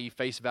surface value,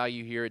 face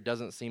value here, it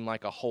doesn't seem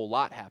like a whole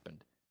lot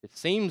happened. It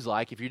seems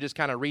like if you're just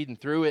kind of reading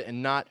through it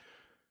and not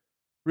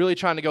really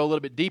trying to go a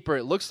little bit deeper,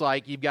 it looks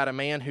like you've got a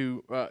man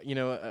who,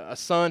 a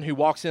son who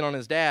walks in on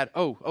his dad.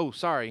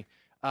 Sorry.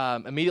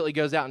 Immediately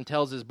goes out and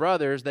tells his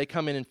brothers. They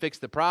come in and fix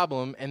the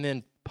problem, and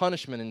then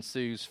punishment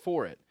ensues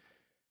for it.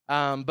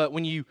 But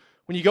when you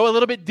go a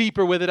little bit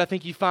deeper with it, I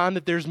think you find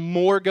that there's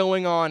more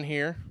going on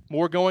here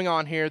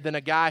than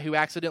a guy who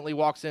accidentally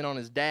walks in on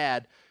his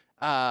dad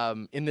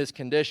in this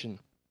condition.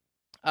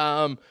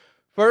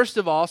 First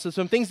of all, so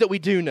some things that we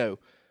do know.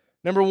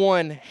 Number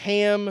one,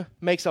 Ham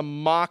makes a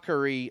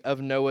mockery of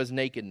Noah's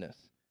nakedness.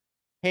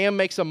 Ham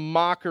makes a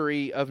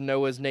mockery of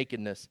Noah's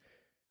nakedness.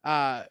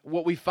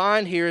 What we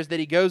find here is that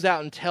he goes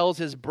out and tells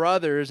his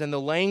brothers, and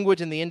the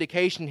language and the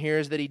indication here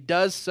is that he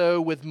does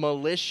so with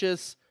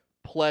malicious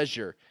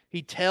pleasure.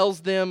 He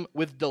tells them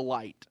with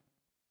delight.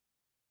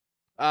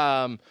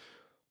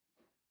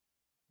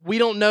 We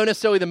don't know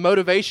necessarily the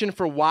motivation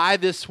for why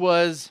this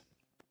was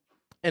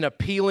an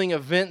appealing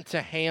event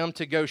to Ham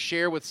to go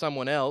share with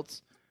someone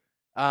else.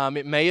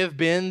 It may have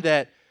been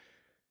that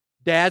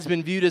Dad's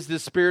been viewed as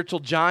this spiritual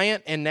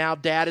giant, and now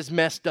Dad is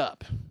messed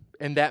up,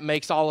 and that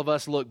makes all of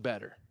us look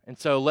better. And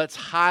so let's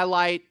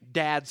highlight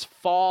Dad's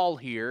fall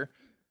here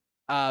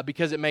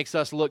because it makes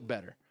us look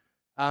better.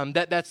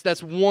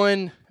 That's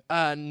one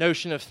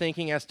notion of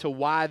thinking as to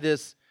why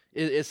this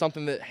is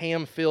something that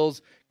Ham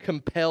feels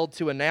compelled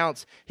to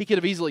announce. He could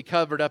have easily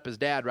covered up his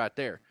dad right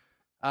there,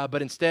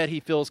 but instead he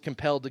feels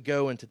compelled to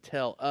go and to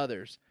tell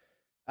others.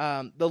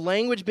 The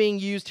language being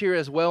used here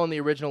as well in the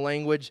original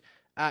language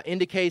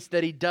indicates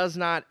that he does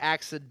not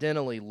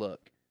accidentally look.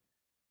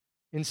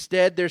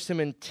 Instead, there's some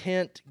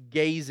intent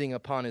gazing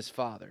upon his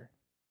father.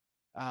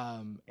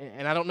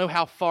 And I don't know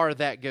how far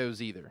that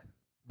goes either.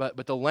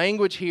 But the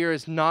language here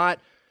is not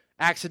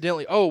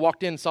accidentally,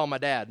 walked in and saw my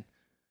dad.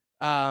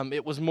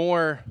 It was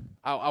more,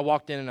 I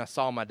walked in and I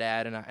saw my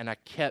dad, and I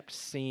kept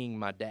seeing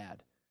my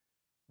dad.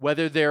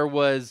 Whether there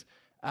was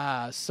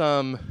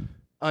some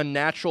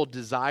unnatural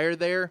desire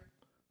there,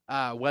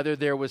 whether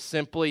there was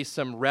simply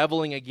some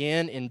reveling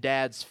again in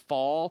Dad's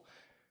fall,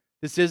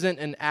 this isn't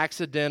an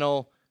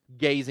accidental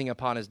gazing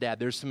upon his dad.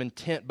 There's some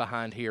intent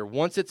behind here.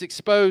 Once it's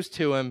exposed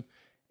to him,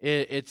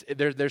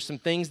 there's some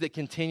things that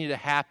continue to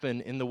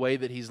happen in the way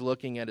that he's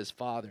looking at his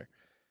father.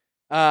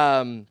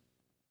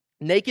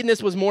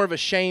 Nakedness was more of a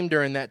shame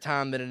during that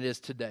time than it is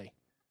today.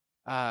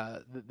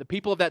 The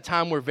people of that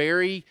time were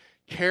very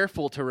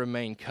careful to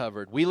remain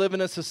covered. We live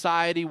in a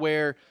society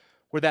where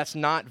that's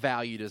not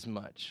valued as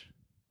much,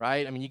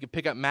 right? I mean, you can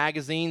pick up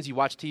magazines, you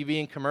watch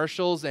TV and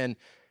commercials, and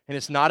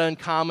it's not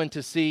uncommon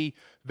to see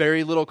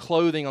very little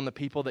clothing on the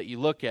people that you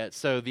look at.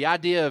 So the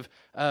idea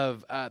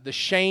of the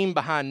shame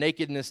behind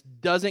nakedness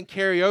doesn't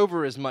carry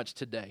over as much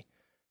today.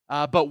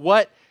 But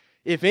what,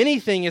 if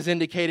anything, is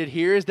indicated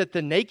here is that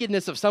the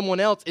nakedness of someone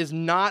else is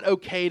not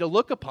okay to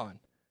look upon.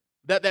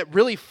 That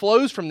really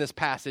flows from this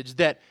passage,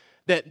 that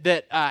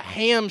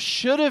Ham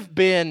should have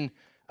been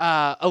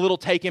a little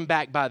taken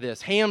back by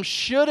this. Ham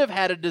should have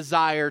had a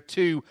desire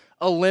to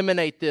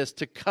eliminate this,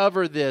 to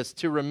cover this,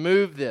 to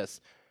remove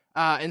this.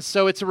 And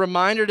so it's a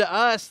reminder to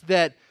us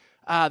that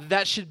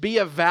that should be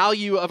a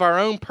value of our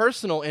own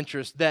personal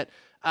interest, that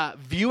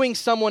viewing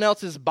someone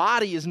else's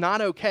body is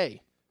not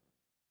okay.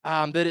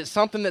 That it's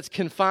something that's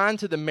confined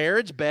to the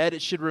marriage bed.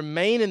 It should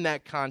remain in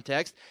that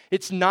context.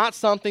 It's not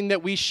something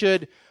that we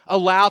should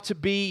allow to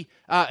be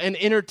an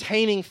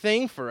entertaining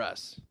thing for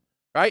us,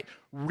 right?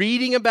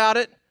 Reading about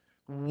it,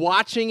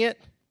 watching it,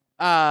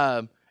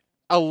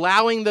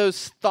 allowing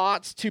those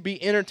thoughts to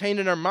be entertained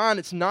in our mind,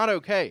 it's not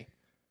okay.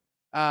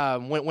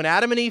 When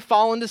Adam and Eve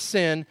fall into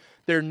sin,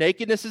 their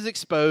nakedness is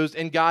exposed,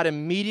 and God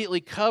immediately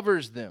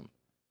covers them.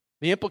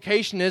 The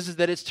implication is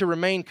that it's to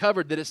remain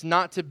covered, that it's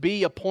not to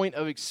be a point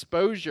of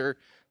exposure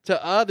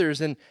to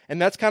others, and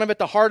that's kind of at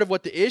the heart of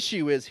what the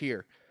issue is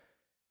here.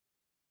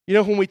 You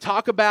know, when we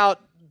talk about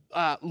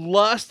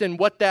lust and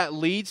what that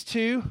leads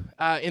to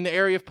in the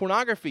area of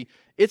pornography,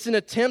 it's an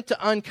attempt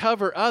to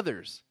uncover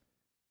others.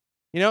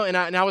 And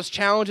I was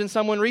challenging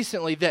someone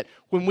recently that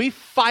when we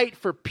fight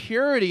for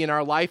purity in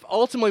our life,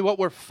 ultimately what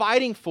we're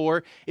fighting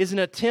for is an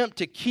attempt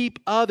to keep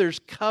others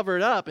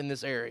covered up in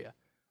this area.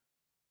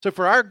 So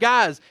for our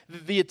guys,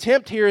 the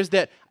attempt here is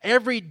that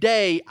every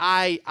day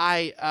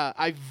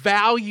I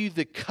value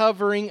the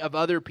covering of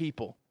other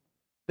people,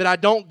 that I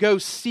don't go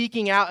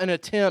seeking out an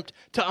attempt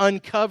to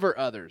uncover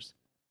others.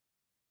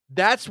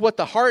 That's what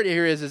the heart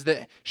here is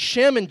that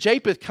Shem and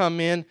Japheth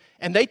come in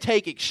and they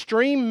take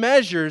extreme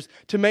measures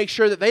to make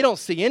sure that they don't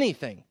see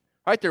anything.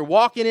 Right? They're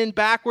walking in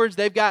backwards,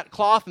 they've got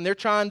cloth, and they're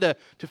trying to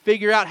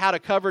figure out how to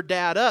cover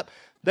Dad up.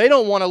 They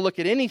don't want to look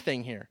at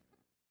anything here.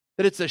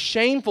 That it's a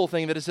shameful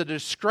thing, that it's a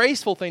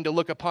disgraceful thing to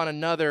look upon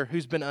another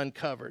who's been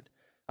uncovered.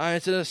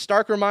 It's a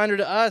stark reminder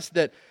to us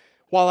that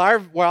while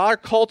our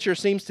culture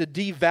seems to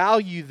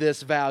devalue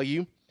this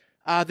value,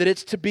 that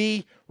it's to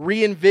be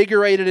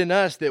reinvigorated in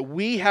us, that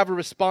we have a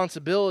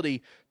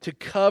responsibility to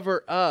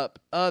cover up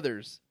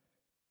others.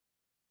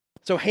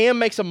 So Ham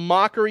makes a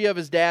mockery of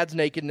his dad's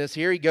nakedness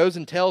here. He goes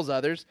and tells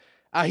others.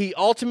 He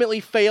ultimately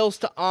fails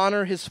to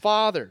honor his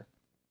father.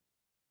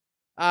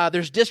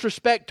 There's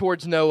disrespect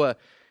towards Noah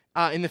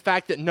in the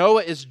fact that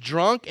Noah is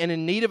drunk and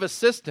in need of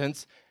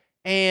assistance,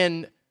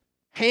 and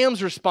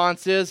Ham's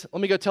response is,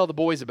 let me go tell the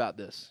boys about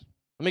this.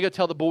 Let me go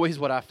tell the boys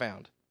what I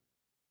found.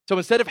 So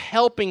instead of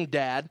helping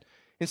Dad,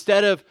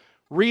 instead of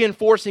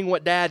reinforcing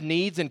what Dad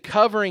needs and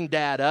covering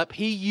Dad up,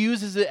 he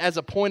uses it as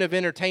a point of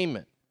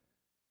entertainment.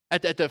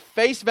 At the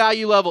face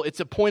value level, it's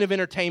a point of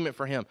entertainment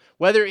for him.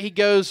 Whether he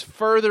goes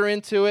further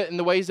into it in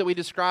the ways that we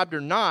described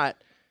or not,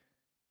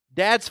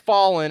 Dad's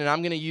fallen, and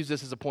I'm going to use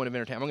this as a point of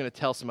entertainment. I'm going to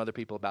tell some other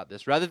people about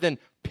this. Rather than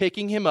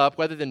picking him up,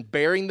 rather than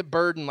bearing the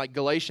burden like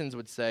Galatians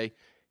would say,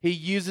 he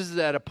uses it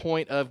at a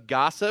point of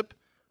gossip,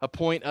 a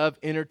point of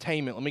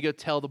entertainment. Let me go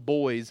tell the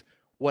boys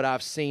what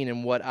I've seen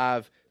and what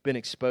I've been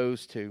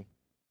exposed to.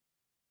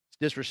 It's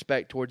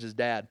disrespect towards his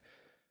dad.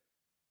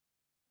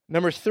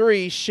 Number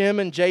 3,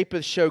 Shem and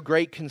Japheth show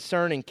great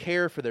concern and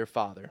care for their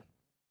father.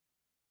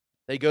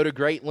 They go to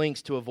great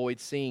lengths to avoid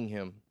seeing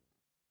him.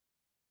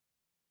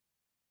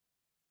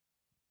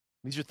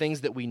 These are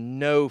things that we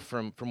know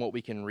from what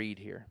we can read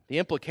here. The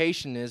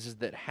implication is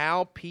that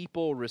how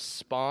people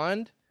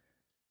respond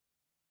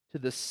to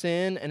the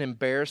sin and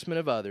embarrassment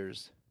of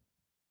others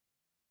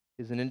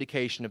is an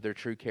indication of their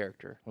true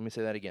character. Let me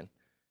say that again.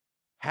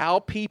 How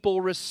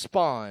people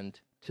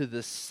respond to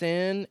the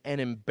sin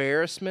and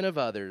embarrassment of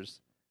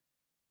others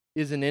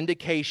is an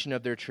indication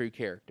of their true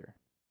character.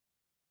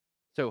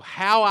 So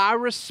how I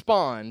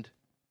respond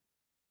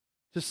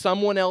to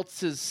someone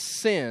else's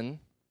sin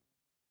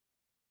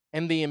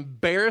and the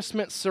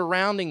embarrassment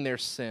surrounding their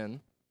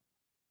sin,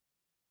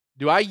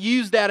 do I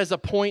use that as a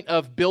point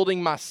of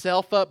building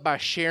myself up by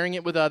sharing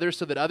it with others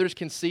so that others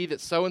can see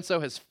that so-and-so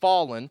has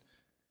fallen,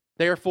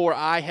 therefore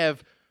I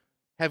have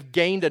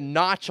gained a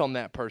notch on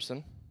that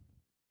person?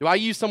 Do I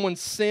use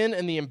someone's sin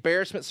and the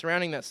embarrassment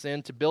surrounding that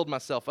sin to build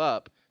myself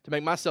up, to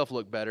make myself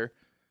look better?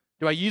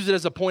 Do I use it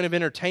as a point of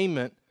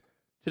entertainment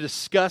to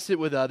discuss it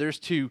with others,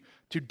 to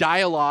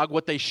dialogue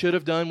what they should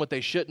have done, what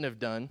they shouldn't have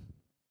done?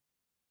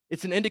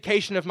 It's an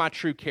indication of my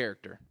true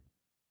character.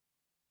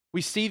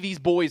 We see these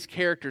boys'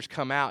 characters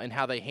come out in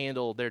how they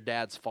handle their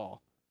dad's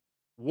fall.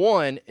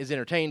 One is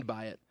entertained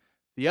by it.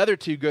 The other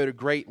two go to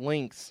great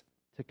lengths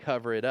to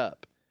cover it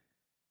up.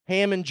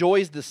 Ham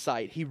enjoys the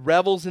sight. He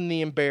revels in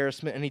the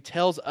embarrassment, and he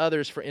tells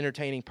others for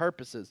entertaining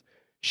purposes.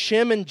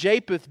 Shem and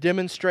Japheth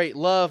demonstrate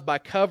love by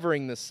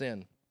covering the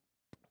sin.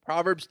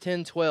 Proverbs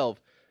 10:12.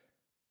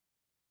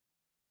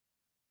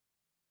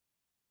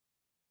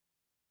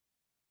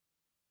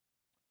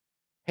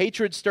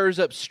 Hatred stirs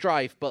up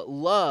strife, but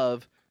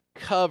love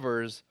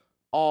covers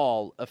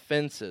all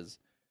offenses.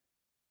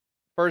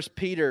 1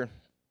 Peter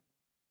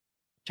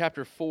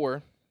chapter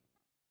 4.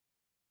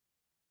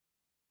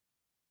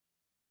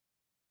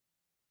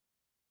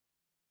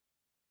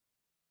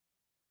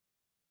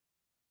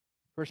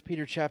 First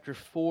Peter chapter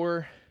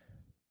 4,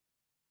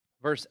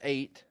 verse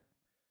 8.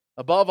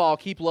 Above all,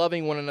 keep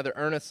loving one another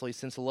earnestly,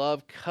 since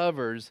love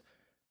covers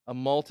a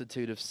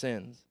multitude of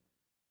sins.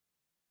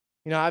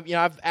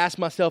 I've asked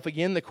myself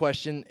again the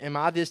question, am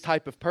I this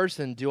type of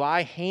person? Do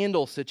I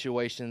handle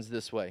situations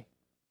this way?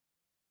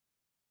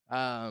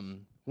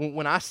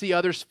 When I see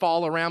others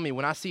fall around me,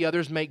 when I see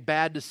others make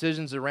bad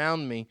decisions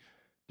around me,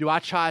 do I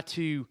try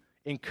to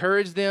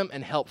encourage them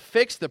and help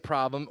fix the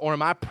problem, or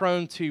am I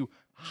prone to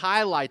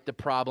highlight the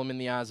problem in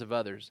the eyes of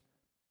others?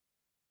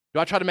 Do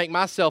I try to make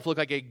myself look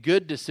like a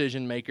good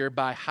decision maker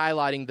by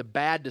highlighting the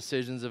bad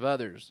decisions of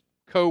others,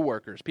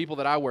 co-workers, people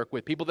that I work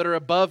with, people that are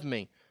above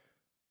me?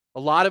 A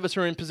lot of us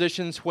are in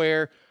positions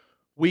where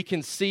we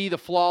can see the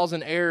flaws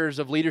and errors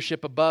of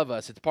leadership above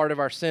us. It's part of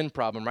our sin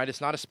problem, right?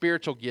 It's not a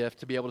spiritual gift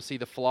to be able to see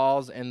the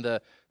flaws and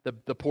the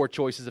poor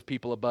choices of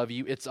people above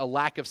you. It's a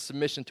lack of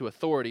submission to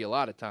authority a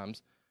lot of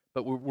times.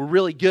 But we're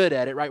really good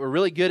at it, right? We're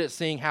really good at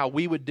seeing how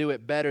we would do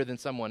it better than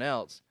someone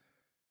else.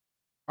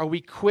 Are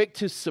we quick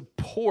to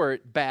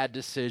support bad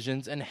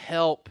decisions and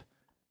help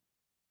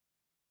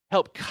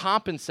help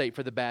compensate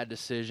for the bad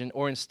decision,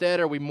 or instead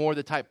are we more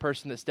the type of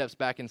person that steps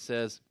back and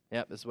says,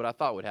 yep, this is what I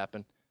thought would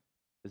happen.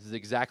 This is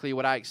exactly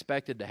what I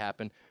expected to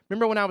happen.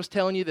 Remember when I was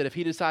telling you that if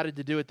he decided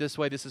to do it this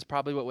way, this is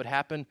probably what would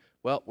happen?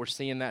 Well, we're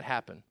seeing that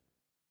happen.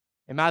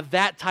 Am I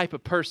that type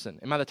of person?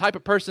 Am I the type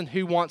of person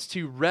who wants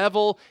to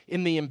revel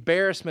in the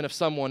embarrassment of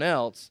someone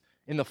else,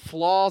 in the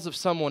flaws of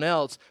someone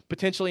else,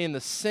 potentially in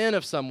the sin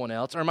of someone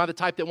else? Or am I the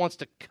type that wants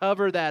to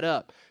cover that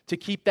up, to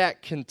keep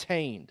that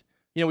contained?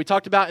 You know, we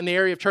talked about in the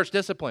area of church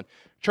discipline.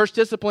 Church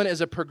discipline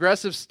is a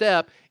progressive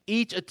step,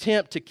 each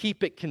attempt to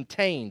keep it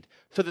contained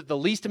so that the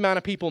least amount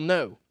of people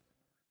know.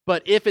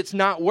 But if it's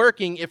not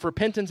working, if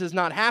repentance is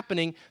not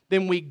happening,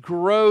 then we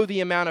grow the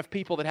amount of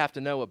people that have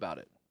to know about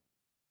it.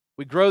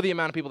 We grow the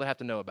amount of people that have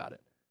to know about it.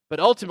 But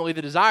ultimately,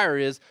 the desire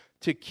is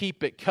to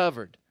keep it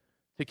covered.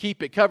 To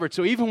keep it covered.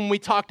 So even when we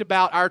talked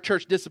about our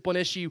church discipline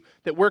issue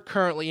that we're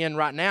currently in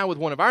right now with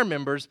one of our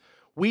members,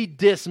 we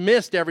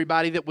dismissed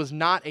everybody that was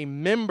not a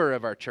member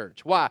of our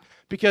church. Why?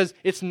 Because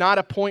it's not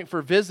a point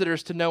for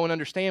visitors to know and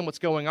understand what's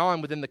going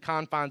on within the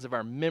confines of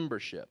our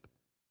membership.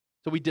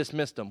 So we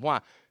dismissed them. Why?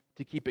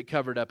 To keep it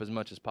covered up as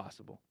much as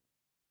possible.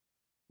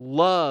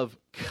 Love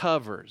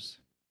covers.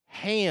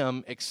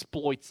 Ham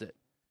exploits it.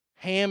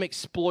 Ham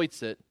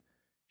exploits it.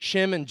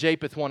 Shem and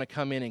Japheth want to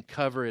come in and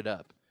cover it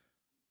up,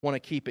 want to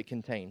keep it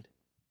contained.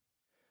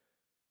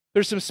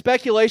 There's some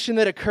speculation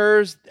that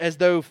occurs as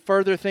though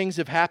further things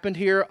have happened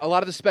here. A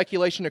lot of the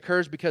speculation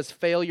occurs because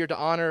failure to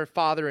honor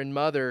father and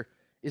mother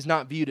is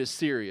not viewed as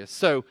serious.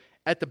 So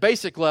at the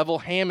basic level,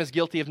 Ham is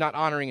guilty of not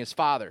honoring his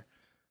father.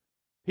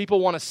 People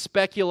want to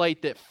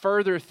speculate that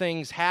further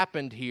things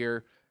happened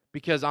here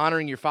because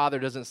honoring your father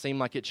doesn't seem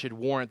like it should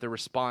warrant the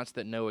response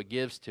that Noah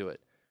gives to it.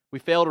 We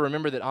fail to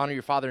remember that honor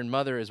your father and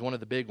mother is one of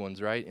the big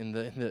ones, right, in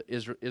the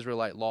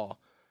Israelite law.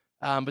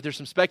 But there's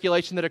some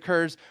speculation that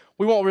occurs.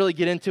 We won't really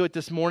get into it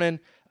this morning,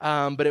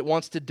 but it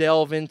wants to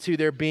delve into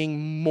there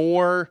being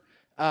more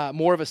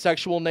of a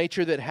sexual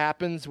nature that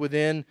happens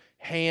within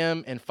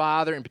Ham and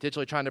father, and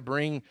potentially trying to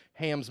bring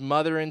Ham's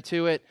mother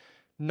into it.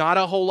 Not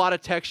a whole lot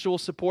of textual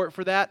support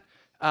for that.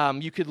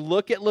 You could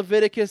look at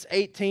Leviticus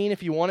 18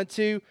 if you wanted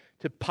to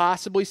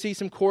possibly see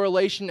some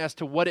correlation as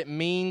to what it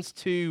means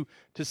to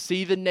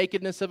see the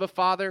nakedness of a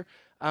father.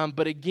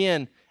 But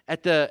again,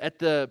 at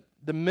the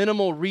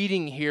minimal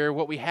reading here,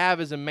 what we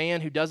have is a man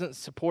who doesn't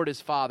support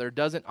his father,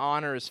 doesn't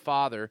honor his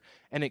father,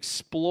 and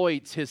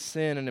exploits his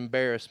sin and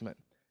embarrassment.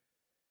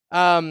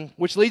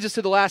 Which leads us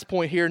to the last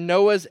point here,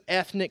 Noah's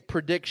ethnic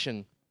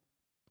prediction.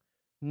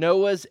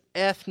 Noah's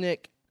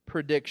ethnic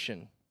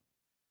prediction.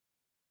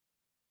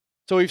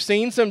 So we've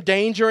seen some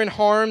danger and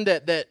harm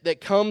that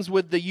comes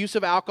with the use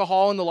of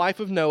alcohol in the life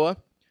of Noah.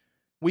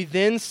 We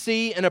then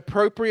see an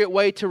appropriate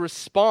way to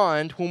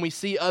respond when we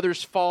see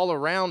others fall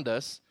around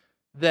us,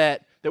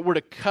 that we're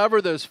to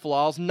cover those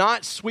flaws,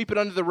 not sweep it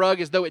under the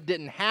rug as though it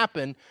didn't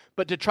happen,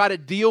 but to try to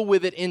deal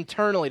with it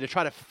internally, to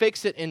try to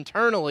fix it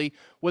internally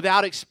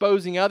without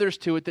exposing others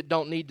to it that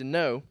don't need to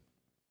know.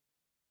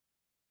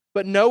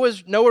 But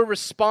Noah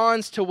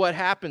responds to what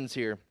happens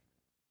here.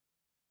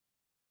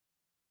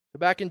 So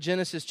back in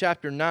Genesis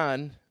chapter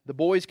 9, the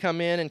boys come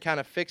in and kind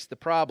of fix the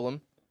problem.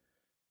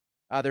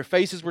 Their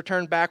faces were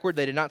turned backward.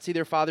 They did not see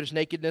their father's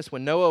nakedness.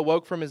 When Noah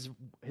awoke from his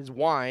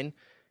wine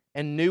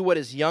and knew what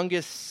his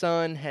youngest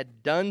son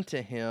had done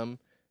to him,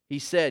 he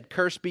said,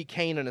 "Cursed be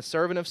Canaan, a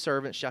servant of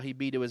servants shall he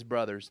be to his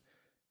brothers."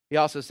 He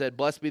also said,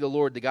 "Blessed be the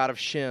Lord, the God of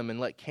Shem, and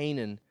let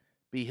Canaan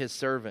be his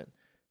servant.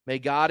 May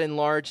God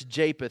enlarge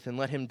Japheth, and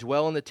let him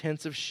dwell in the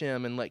tents of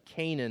Shem, and let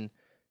Canaan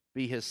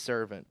be his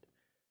servant."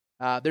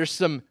 There's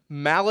some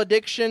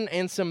malediction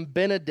and some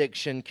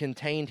benediction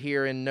contained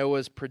here in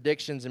Noah's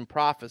predictions and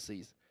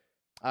prophecies.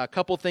 A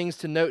couple things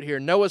to note here.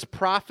 Noah's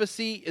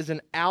prophecy is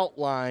an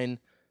outline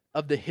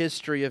of the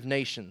history of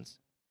nations.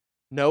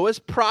 Noah's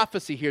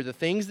prophecy here, the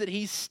things that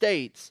he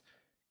states,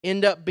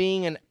 end up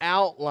being an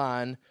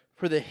outline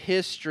for the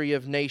history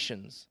of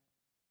nations.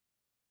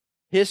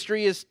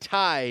 History is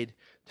tied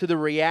to the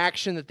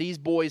reaction that these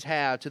boys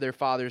have to their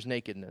father's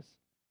nakedness.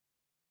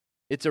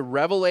 It's a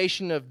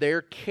revelation of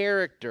their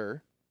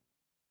character,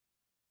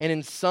 and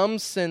in some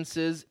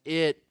senses,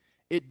 it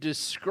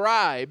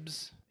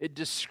describes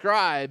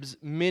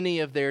many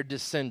of their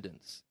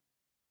descendants.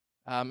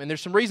 And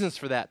there's some reasons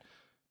for that.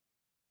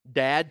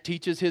 Dad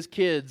teaches his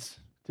kids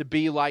to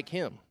be like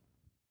him,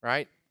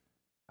 right?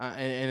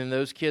 And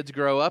those kids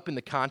grow up in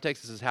the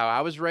context, this is how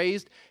I was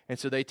raised, and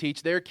so they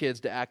teach their kids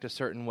to act a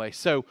certain way.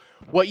 So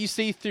what you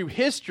see through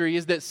history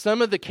is that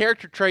some of the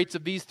character traits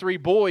of these three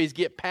boys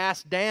get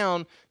passed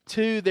down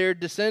to their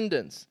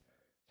descendants.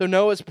 So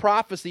Noah's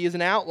prophecy is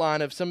an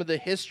outline of some of the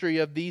history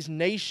of these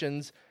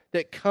nations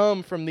that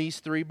come from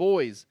these three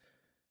boys.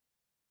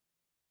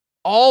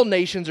 All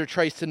nations are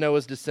traced to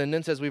Noah's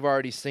descendants, as we've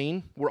already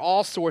seen. We're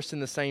all sourced in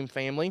the same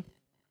family.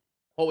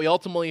 What we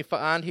ultimately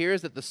find here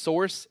is that the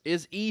source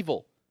is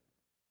evil,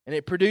 and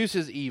it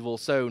produces evil.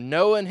 So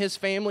Noah and his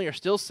family are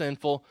still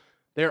sinful.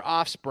 Their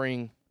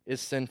offspring is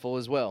sinful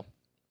as well.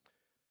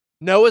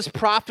 Noah's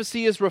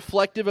prophecy is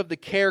reflective of the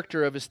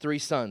character of his three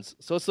sons.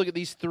 So let's look at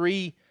these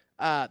three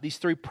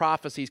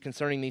prophecies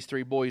concerning these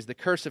three boys. The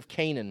curse of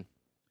Canaan.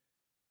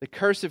 The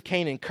curse of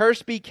Canaan.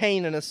 Cursed be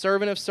Canaan, a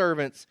servant of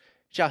servants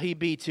shall he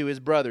be to his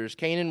brothers.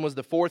 Canaan was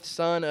the fourth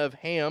son of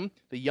Ham,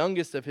 the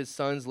youngest of his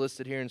sons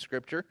listed here in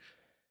Scripture.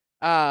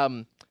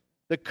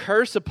 The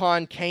curse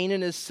upon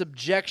Canaan is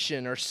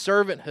subjection or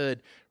servanthood.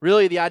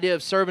 Really, the idea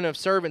of servant of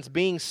servants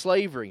being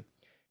slavery.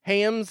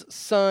 Ham's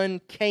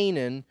son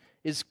Canaan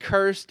is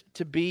cursed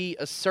to be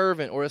a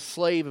servant or a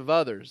slave of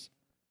others.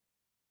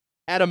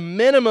 At a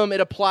minimum,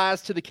 it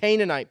applies to the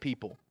Canaanite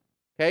people.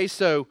 Okay,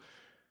 so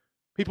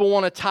people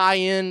want to tie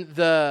in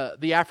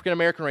the African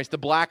American race, the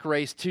black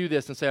race, to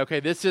this and say, okay,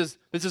 this is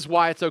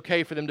why it's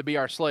okay for them to be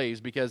our slaves,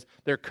 because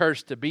they're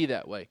cursed to be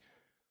that way.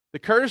 The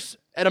curse,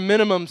 at a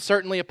minimum,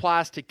 certainly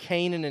applies to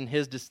Canaan and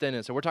his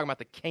descendants. So we're talking about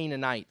the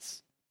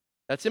Canaanites.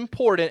 That's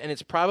important, and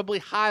it's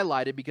probably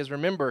highlighted because,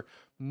 remember,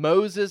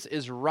 Moses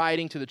is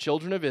writing to the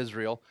children of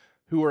Israel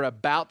who are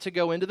about to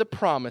go into the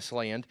promised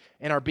land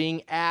and are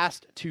being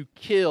asked to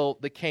kill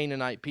the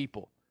Canaanite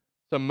people.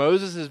 So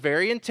Moses is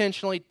very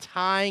intentionally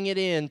tying it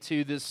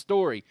into this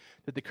story,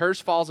 that the curse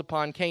falls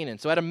upon Canaan.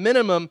 So at a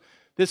minimum,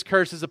 this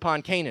curse is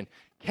upon Canaan.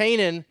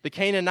 Canaan, the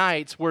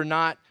Canaanites, were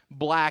not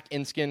black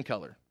in skin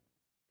color.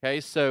 Okay,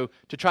 so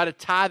to try to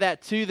tie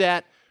that to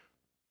that,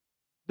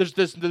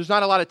 there's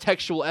not a lot of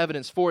textual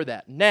evidence for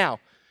that. Now,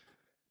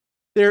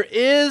 there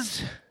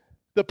is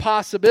the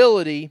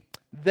possibility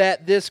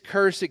that this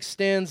curse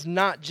extends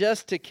not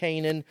just to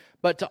Canaan,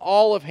 but to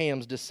all of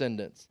Ham's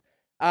descendants.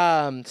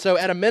 So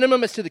at a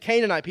minimum, it's to the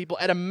Canaanite people.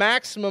 At a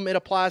maximum, it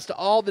applies to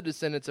all the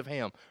descendants of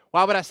Ham.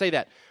 Why would I say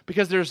that?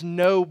 Because there's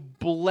no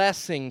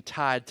blessing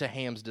tied to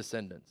Ham's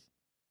descendants.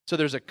 So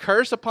there's a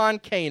curse upon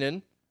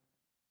Canaan.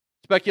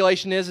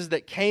 Speculation is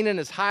that Canaan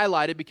is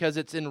highlighted because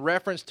it's in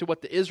reference to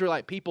what the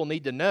Israelite people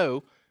need to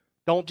know.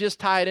 Don't just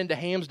tie it into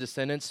Ham's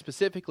descendants,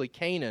 specifically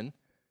Canaan.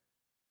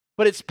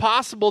 But it's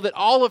possible that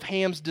all of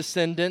Ham's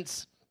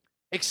descendants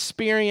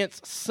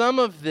experience some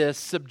of this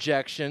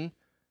subjection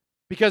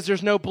because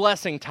there's no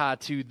blessing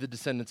tied to the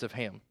descendants of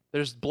Ham.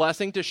 There's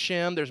blessing to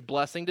Shem, there's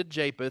blessing to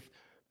Japheth,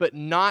 but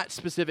not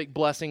specific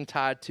blessing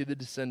tied to the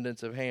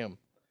descendants of Ham.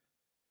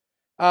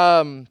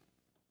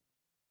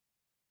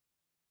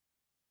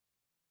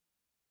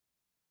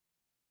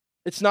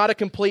 It's not a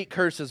complete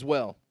curse as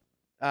well.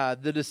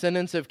 The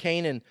descendants of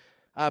Canaan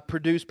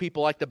produce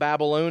people like the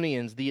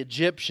Babylonians, the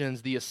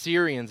Egyptians, the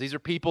Assyrians. These are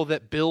people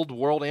that build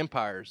world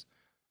empires.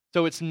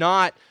 So it's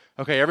not,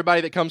 okay,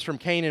 everybody that comes from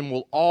Canaan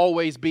will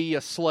always be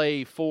a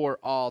slave for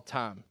all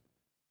time.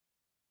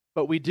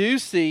 But we do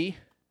see,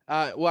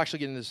 we'll actually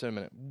get into this in a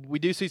minute. We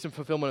do see some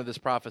fulfillment of this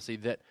prophecy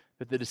that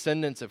the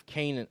descendants of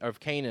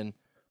Canaan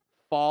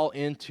fall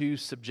into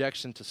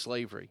subjection to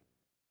slavery.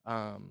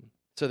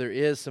 So there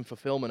is some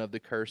fulfillment of the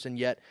curse, and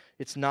yet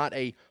it's not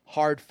a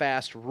hard,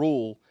 fast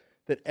rule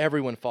that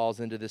everyone falls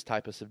into this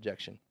type of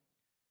subjection.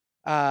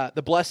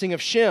 The blessing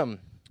of Shem.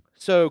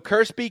 So,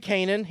 cursed be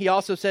Canaan. He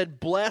also said,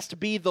 blessed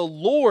be the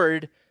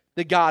Lord,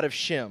 the God of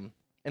Shem,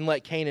 and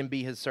let Canaan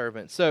be his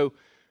servant. So,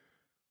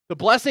 the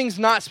blessing's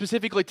not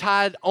specifically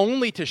tied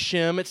only to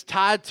Shem, it's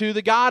tied to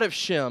the God of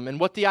Shem. And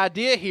what the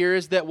idea here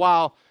is that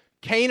while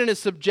Canaan is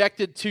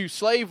subjected to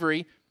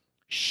slavery,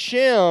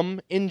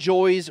 Shem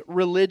enjoys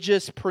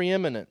religious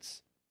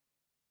preeminence.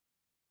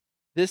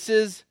 This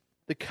is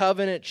the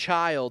covenant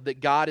child that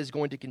God is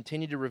going to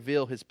continue to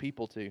reveal his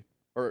people to,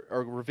 or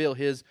reveal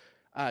his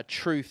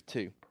truth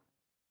to.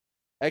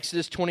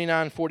 Exodus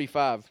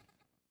 29:45.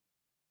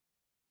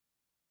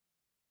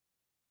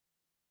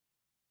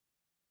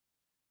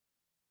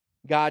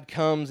 God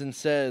comes and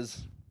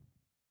says,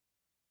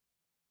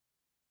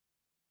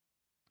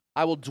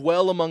 I will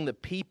dwell among the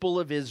people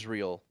of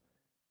Israel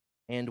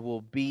and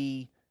will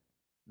be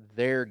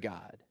their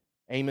God.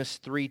 Amos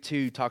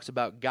 3:2 talks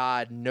about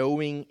God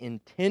knowing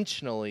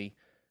intentionally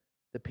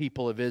the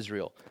people of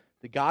Israel.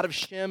 The God of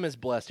Shem is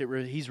blessed.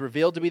 He's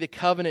revealed to be the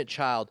covenant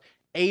child.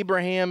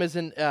 Abraham is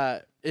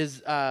a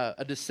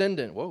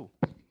descendant.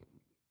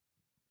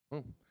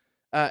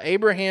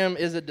 Abraham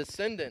is a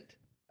descendant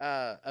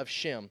of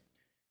Shem.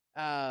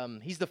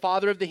 He's the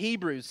father of the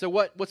Hebrews. So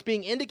what's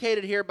being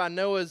indicated here by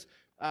Noah's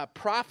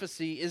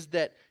prophecy is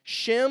that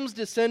Shem's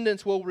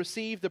descendants will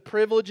receive the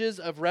privileges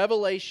of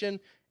revelation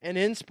and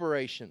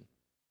inspiration.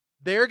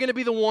 They're going to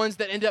be the ones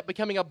that end up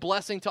becoming a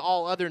blessing to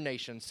all other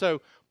nations.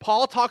 So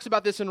Paul talks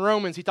about this in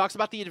Romans. He talks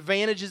about the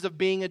advantages of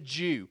being a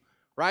Jew,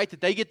 right?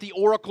 That they get the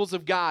oracles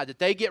of God, that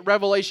they get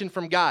revelation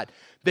from God.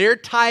 They're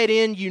tied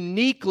in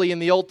uniquely in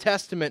the Old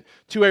Testament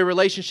to a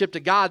relationship to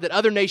God that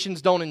other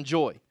nations don't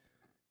enjoy.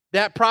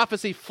 That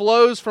prophecy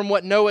flows from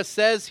what Noah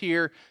says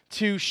here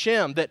to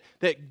Shem, that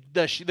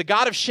the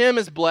God of Shem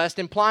is blessed,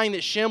 implying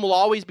that Shem will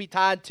always be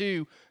tied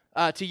to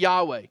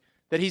Yahweh,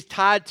 that he's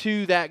tied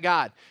to that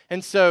God.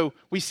 And so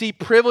we see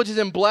privileges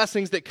and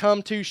blessings that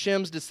come to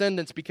Shem's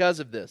descendants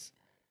because of this.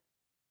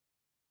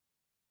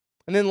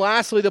 And then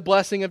lastly, the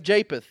blessing of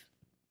Japheth.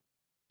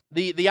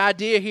 The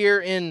idea here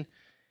in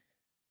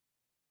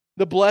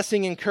the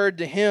blessing incurred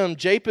to him,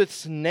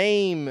 Japheth's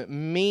name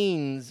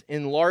means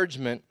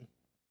enlargement.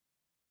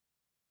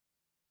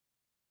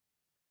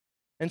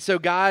 And so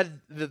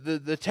God,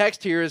 the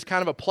text here is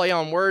kind of a play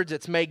on words.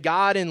 It's may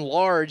God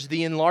enlarge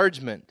the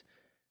enlargement.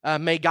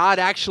 May God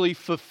actually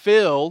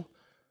fulfill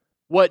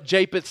what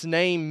Japheth's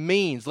name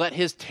means. Let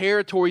his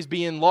territories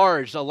be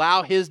enlarged.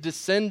 Allow his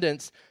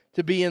descendants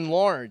to be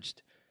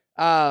enlarged.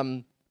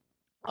 A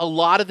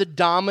lot of the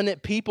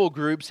dominant people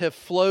groups have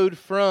flowed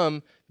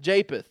from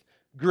Japheth.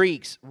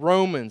 Greeks,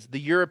 Romans, the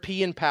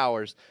European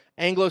powers,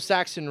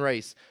 Anglo-Saxon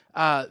race.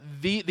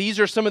 These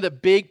are some of the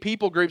big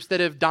people groups that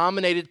have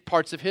dominated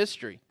parts of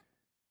history.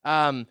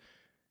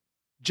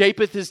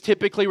 Japheth is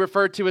typically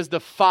referred to as the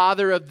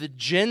father of the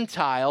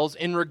Gentiles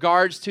in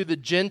regards to the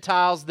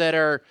Gentiles that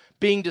are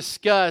being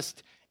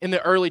discussed in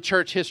the early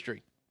church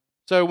history.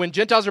 So when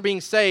Gentiles are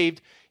being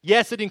saved,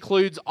 yes, it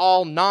includes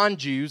all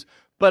non-Jews,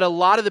 but a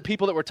lot of the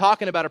people that we're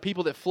talking about are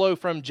people that flow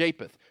from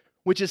Japheth,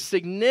 which is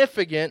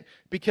significant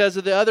because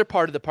of the other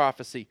part of the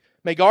prophecy.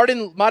 May God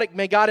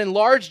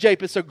enlarge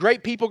Japheth, so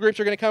great people groups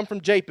are going to come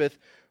from Japheth,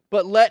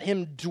 but let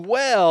him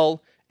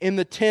dwell in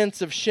the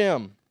tents of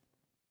Shem.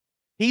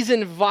 He's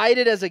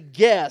invited as a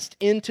guest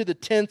into the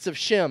tents of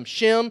Shem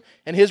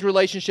and his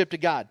relationship to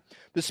God.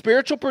 The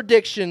spiritual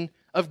prediction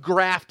of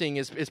grafting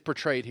is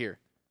portrayed here.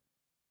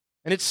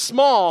 And it's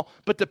small,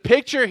 but the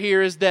picture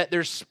here is that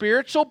there's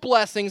spiritual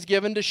blessings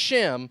given to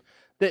Shem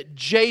that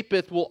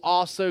Japheth will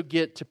also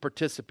get to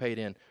participate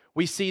in.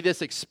 We see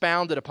this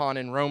expounded upon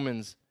in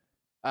Romans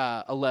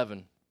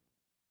 11.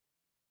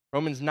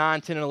 Romans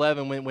 9, 10, and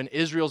 11, when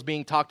Israel's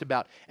being talked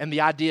about, and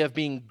the idea of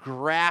being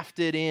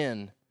grafted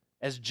in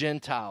as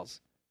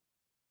Gentiles.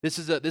 This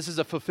is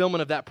a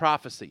fulfillment of that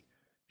prophecy.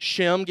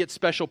 Shem gets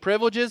special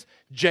privileges.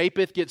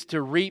 Japheth gets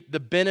to reap the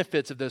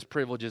benefits of those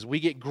privileges. We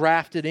get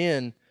grafted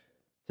in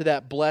to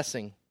that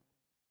blessing.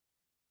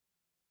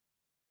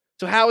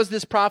 So how has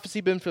this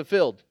prophecy been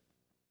fulfilled?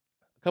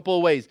 A couple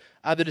of ways.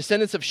 The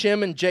descendants of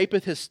Shem and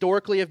Japheth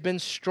historically have been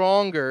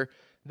stronger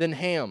than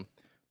Ham.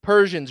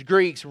 Persians,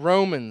 Greeks,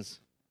 Romans.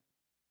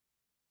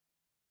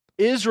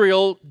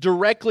 Israel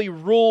directly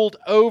ruled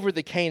over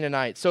the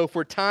Canaanites. So if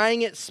we're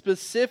tying it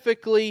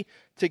specifically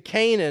to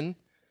Canaan,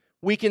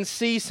 we can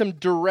see some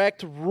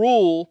direct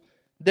rule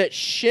that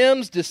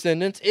Shem's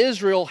descendants,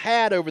 Israel,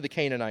 had over the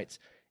Canaanites.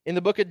 In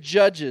the book of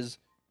Judges,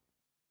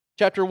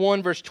 chapter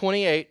 1, verse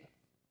 28,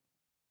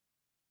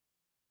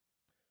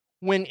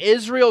 when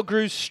Israel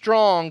grew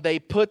strong, they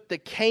put the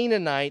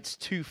Canaanites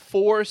to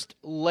forced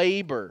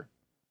labor.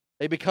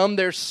 They become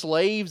their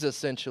slaves,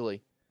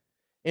 essentially.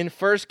 In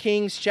 1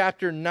 Kings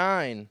chapter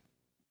 9,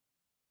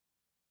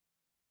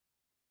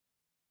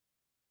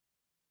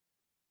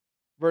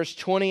 verse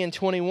 20 and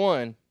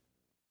 21,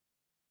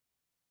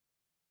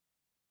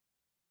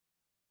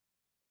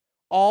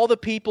 all the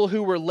people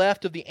who were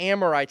left of the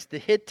Amorites, the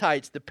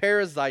Hittites, the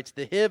Perizzites,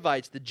 the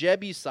Hivites, the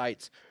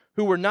Jebusites,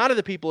 who were not of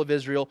the people of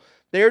Israel,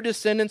 their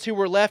descendants who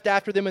were left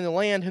after them in the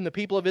land, whom the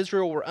people of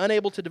Israel were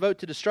unable to devote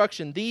to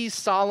destruction, these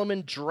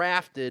Solomon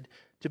drafted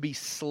to be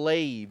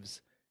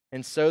slaves,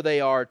 and so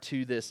they are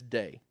to this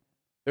day.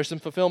 There's some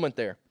fulfillment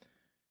there.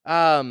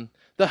 The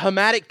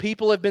Hamitic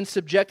people have been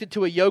subjected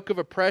to a yoke of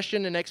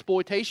oppression and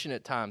exploitation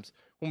at times.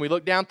 When we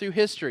look down through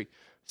history,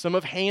 some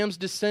of Ham's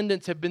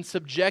descendants have been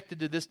subjected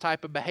to this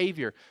type of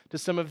behavior, to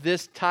some of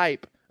this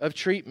type of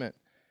treatment.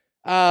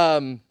 We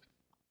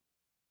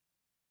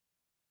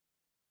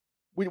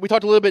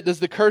talked a little bit, does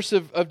the curse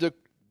of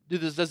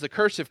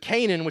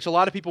Canaan, which a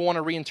lot of people want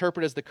to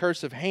reinterpret as the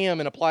curse of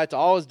Ham and apply it to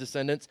all his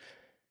descendants,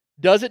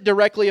 does it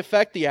directly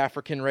affect the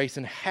African race,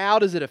 and how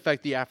does it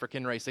affect the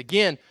African race?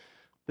 Again,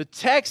 the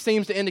text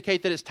seems to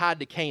indicate that it's tied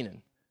to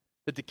Canaan,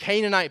 that the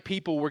Canaanite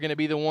people were going to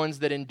be the ones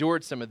that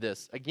endured some of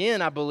this.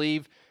 Again, I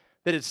believe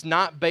that it's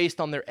not based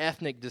on their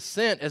ethnic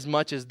descent as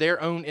much as their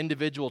own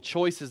individual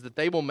choices that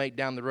they will make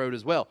down the road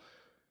as well.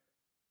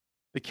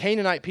 The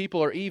Canaanite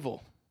people are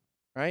evil,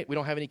 right? We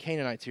don't have any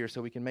Canaanites here,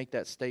 so we can make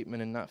that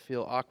statement and not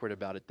feel awkward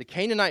about it. The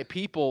Canaanite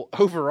people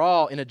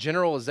overall, in a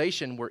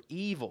generalization, were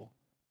evil.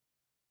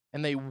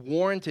 And they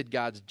warranted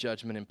God's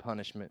judgment and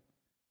punishment.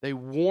 They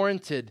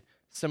warranted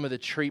some of the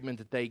treatment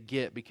that they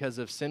get because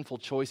of sinful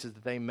choices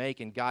that they make,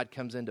 and God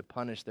comes in to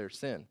punish their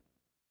sin.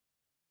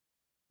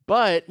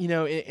 But,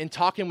 in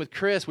talking with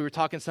Chris, we were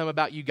talking some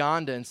about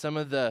Uganda and some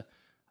of the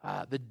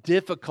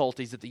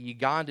difficulties that the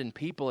Ugandan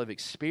people have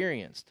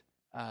experienced.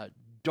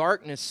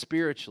 Darkness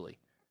spiritually,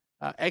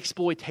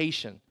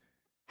 exploitation.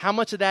 How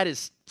much of that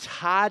is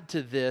tied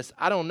to this,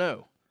 I don't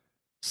know.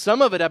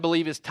 Some of it, I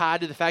believe, is tied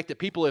to the fact that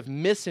people have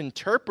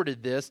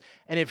misinterpreted this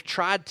and have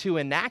tried to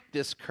enact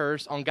this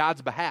curse on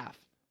God's behalf.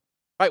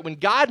 Right? When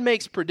God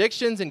makes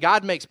predictions and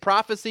God makes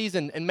prophecies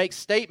and makes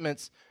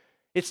statements,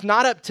 it's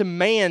not up to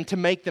man to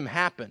make them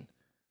happen.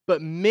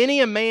 But many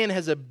a man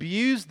has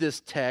abused this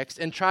text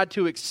and tried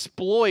to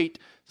exploit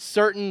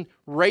certain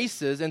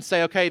races and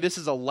say, okay, this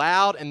is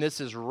allowed and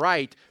this is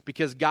right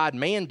because God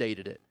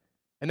mandated it.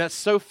 And that's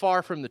so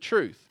far from the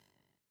truth.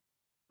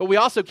 But we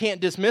also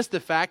can't dismiss the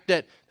fact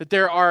that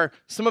there are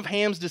some of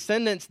Ham's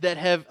descendants that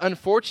have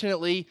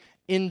unfortunately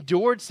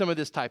endured some of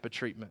this type of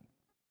treatment.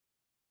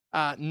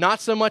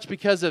 Not so much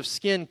because of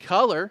skin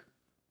color,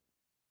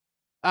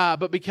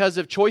 but because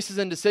of choices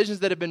and decisions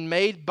that have been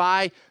made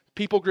by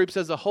people groups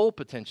as a whole,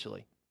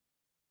 potentially.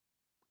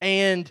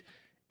 And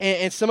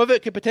some of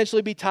it could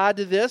potentially be tied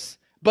to this,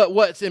 but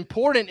what's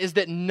important is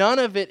that none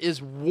of it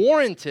is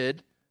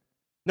warranted.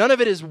 None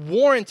of it is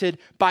warranted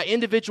by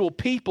individual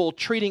people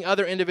treating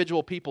other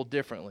individual people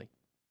differently.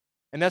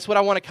 And that's what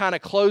I want to kind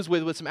of close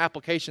with some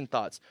application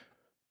thoughts.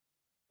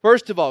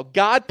 First of all,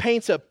 God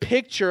paints a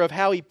picture of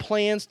how He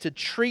plans to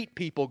treat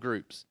people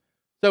groups.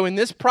 So in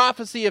this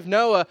prophecy of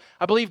Noah,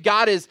 I believe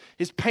God is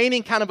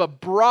painting kind of a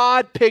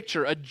broad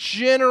picture, a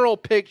general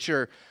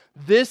picture.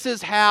 This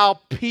is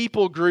how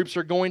people groups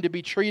are going to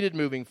be treated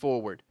moving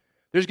forward.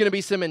 There's going to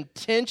be some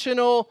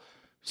intentional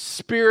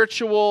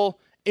spiritual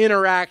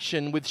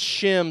interaction with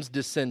Shem's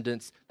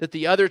descendants that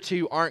the other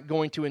two aren't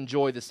going to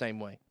enjoy the same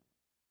way.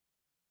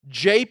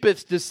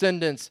 Japheth's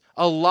descendants,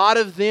 a lot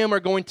of them are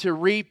going to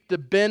reap the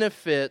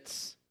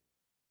benefits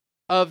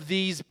of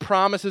these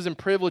promises and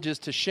privileges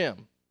to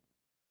Shem.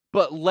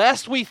 But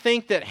lest we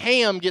think that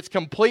Ham gets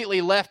completely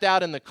left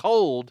out in the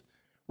cold,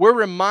 we're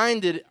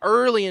reminded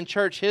early in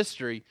church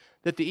history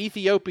that the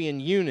Ethiopian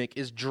eunuch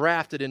is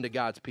drafted into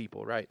God's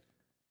people, right?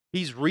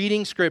 He's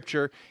reading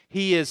Scripture.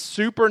 He is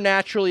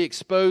supernaturally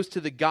exposed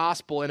to the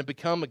gospel and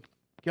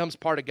becomes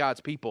part of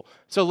God's people.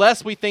 So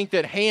lest we think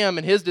that Ham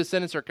and his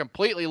descendants are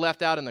completely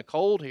left out in the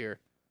cold here,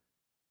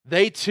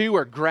 they too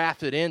are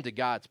grafted into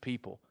God's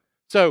people.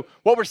 So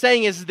what we're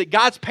saying is that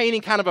God's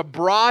painting kind of a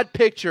broad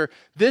picture.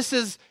 This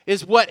is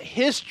what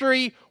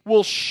history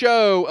will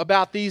show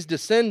about these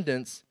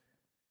descendants,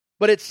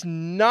 but it's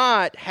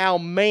not how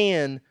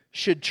man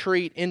should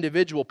treat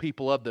individual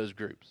people of those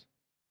groups.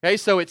 Okay,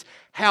 so it's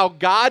how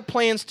God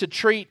plans to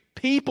treat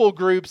people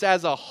groups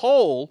as a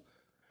whole,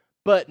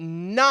 but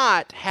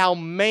not how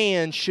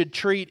man should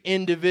treat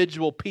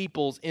individual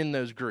peoples in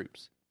those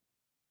groups.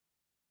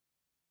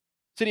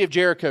 City of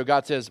Jericho,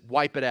 God says,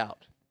 wipe it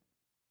out.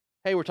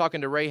 Hey, we're talking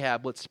to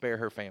Rahab, let's spare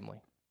her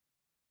family.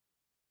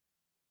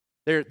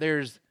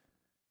 There's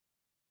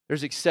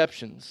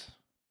exceptions.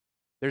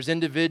 There's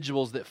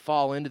individuals that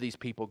fall into these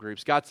people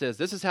groups. God says,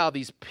 this is how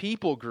these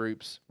people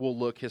groups will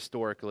look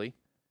historically,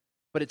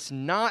 but it's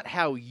not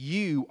how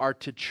you are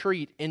to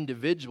treat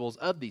individuals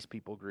of these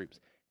people groups.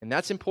 And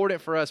that's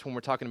important for us when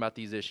we're talking about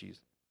these issues.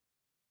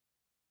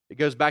 It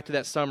goes back to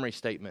that summary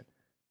statement.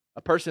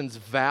 A person's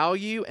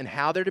value and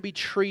how they're to be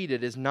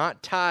treated is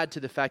not tied to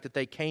the fact that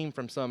they came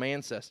from some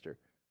ancestor.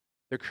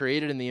 They're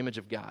created in the image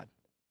of God.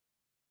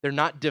 They're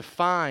not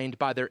defined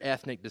by their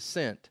ethnic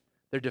descent.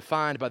 They're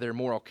defined by their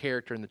moral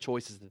character and the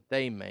choices that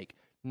they make,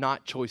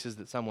 not choices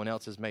that someone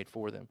else has made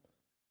for them.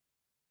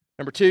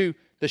 Number two,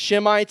 the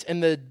Shemites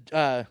and the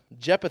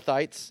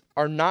Japhethites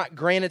are not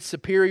granted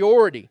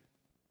superiority,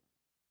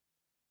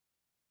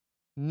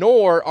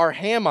 nor are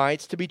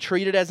Hamites to be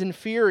treated as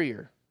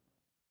inferior.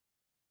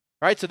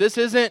 Right? So this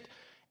isn't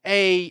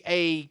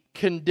a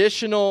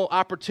conditional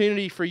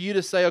opportunity for you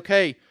to say,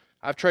 okay,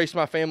 I've traced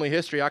my family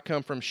history. I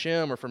come from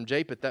Shem or from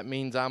Japheth. That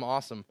means I'm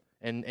awesome.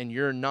 And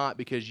you're not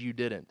because you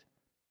didn't.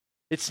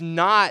 It's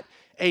not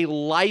a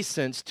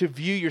license to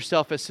view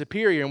yourself as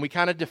superior. And we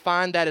kind of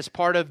define that as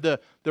part of the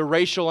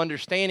racial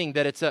understanding,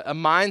 that it's a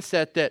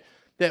mindset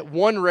that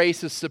one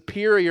race is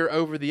superior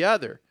over the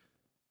other.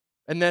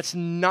 And that's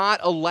not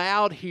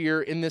allowed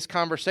here in this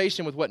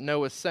conversation with what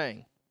Noah's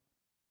saying.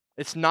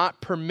 It's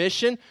not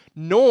permission,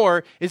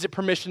 nor is it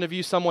permission to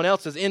view someone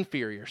else as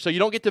inferior. So you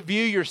don't get to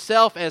view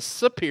yourself as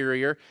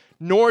superior,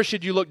 nor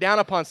should you look down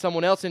upon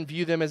someone else and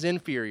view them as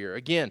inferior.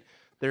 Again,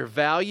 their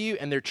value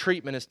and their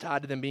treatment is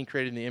tied to them being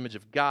created in the image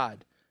of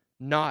God,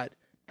 not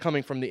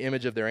coming from the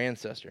image of their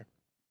ancestor.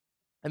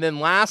 And then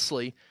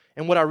lastly,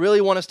 and what I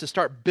really want us to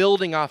start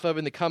building off of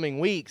in the coming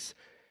weeks,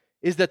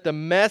 is that the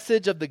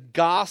message of the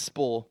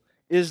gospel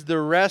is the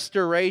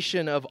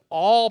restoration of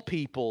all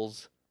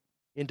peoples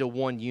into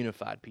one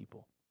unified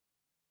people.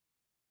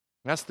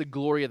 And that's the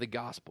glory of the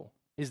gospel,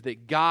 is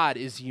that God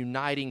is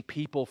uniting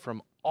people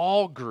from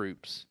all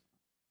groups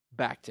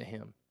back to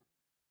Him,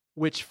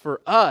 which for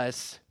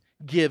us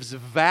gives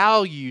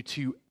value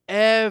to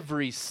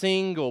every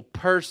single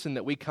person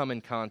that we come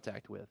in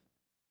contact with.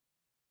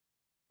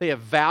 They have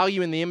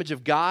value in the image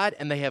of God,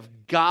 and they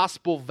have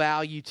gospel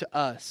value to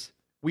us.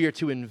 We are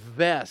to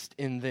invest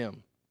in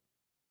them.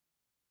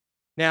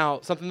 Now,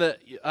 something that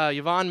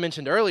Yvonne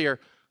mentioned earlier,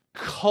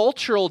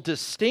 cultural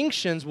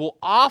distinctions will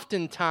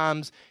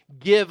oftentimes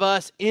give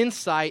us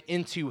insight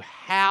into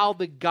how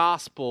the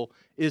gospel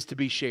is to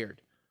be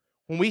shared.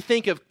 When we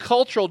think of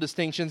cultural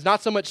distinctions,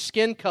 not so much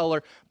skin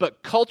color,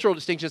 but cultural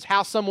distinctions,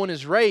 how someone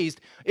is raised,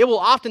 it will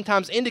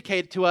oftentimes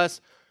indicate to us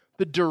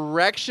the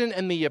direction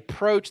and the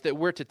approach that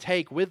we're to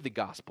take with the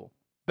gospel,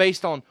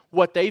 based on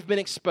what they've been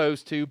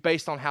exposed to,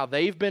 based on how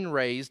they've been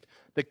raised,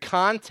 the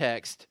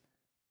context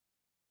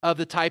of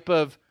the type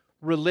of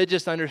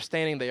religious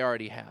understanding they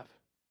already have.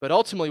 But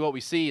ultimately what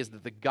we see is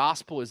that the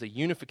gospel is a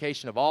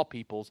unification of all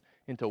peoples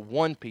into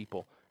one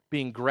people,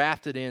 being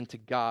grafted into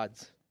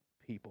God's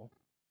people.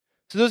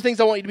 So those things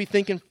I want you to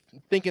be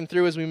thinking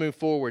through as we move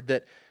forward,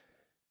 that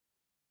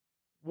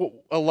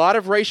a lot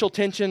of racial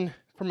tension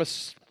from a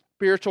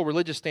spiritual,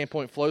 religious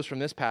standpoint flows from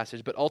this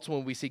passage, but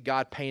ultimately we see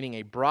God painting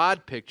a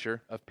broad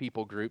picture of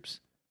people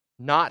groups,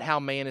 not how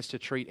man is to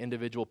treat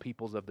individual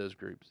peoples of those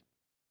groups.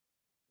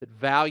 That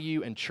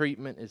value and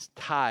treatment is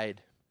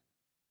tied.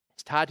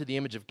 It's tied to the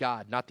image of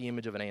God, not the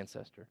image of an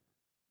ancestor.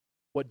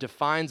 What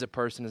defines a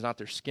person is not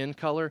their skin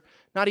color,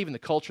 not even the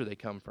culture they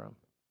come from.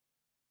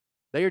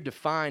 They are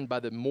defined by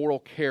the moral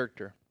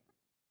character,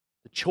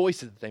 the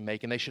choices that they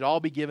make, and they should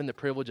all be given the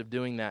privilege of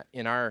doing that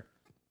in our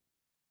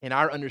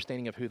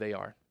understanding of who they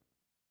are.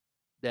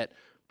 That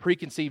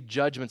preconceived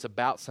judgments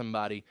about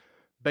somebody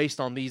based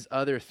on these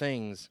other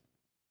things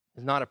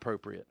is not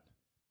appropriate.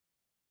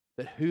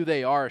 That who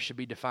they are should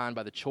be defined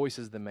by the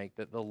choices they make,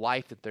 that the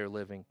life that they're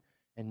living,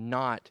 and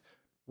not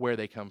where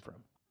they come from.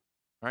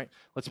 All right,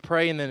 let's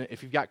pray, and then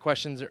if you've got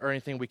questions or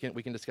anything, we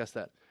can discuss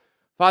that.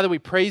 Father, we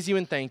praise you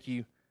and thank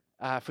you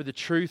for the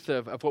truth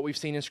of what we've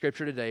seen in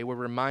Scripture today. We're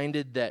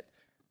reminded that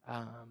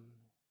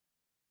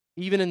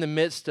even in the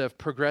midst of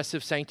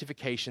progressive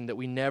sanctification, that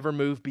we never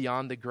move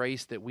beyond the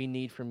grace that we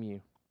need from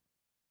you.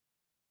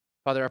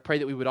 Father, I pray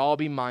that we would all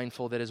be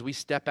mindful that as we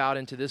step out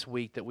into this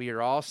week, that we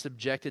are all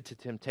subjected to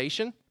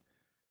temptation,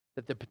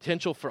 that the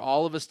potential for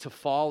all of us to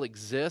fall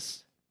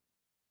exists,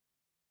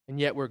 and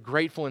yet we're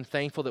grateful and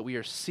thankful that we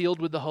are sealed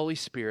with the Holy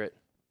Spirit,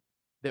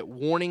 that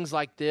warnings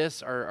like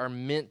this are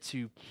meant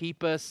to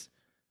keep us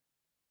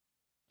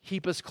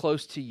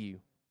close to you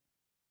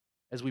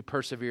as we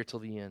persevere till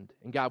the end.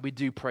 And God, we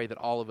do pray that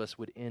all of us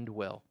would end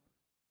well,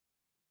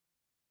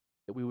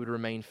 that we would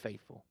remain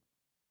faithful,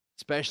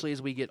 especially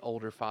as we get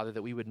older, Father,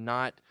 that we would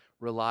not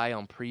rely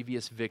on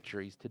previous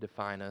victories to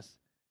define us.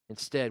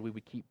 Instead, we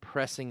would keep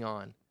pressing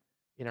on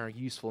in our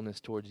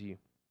usefulness towards you.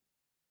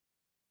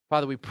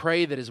 Father, we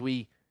pray that as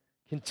we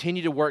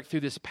continue to work through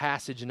this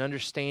passage and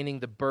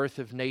understanding the birth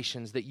of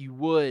nations, that you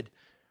would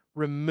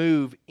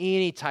remove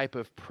any type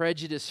of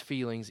prejudice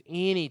feelings,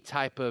 any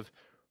type of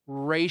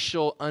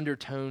racial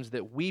undertones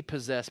that we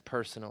possess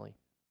personally.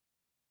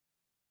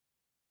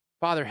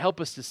 Father, help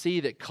us to see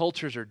that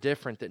cultures are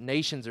different, that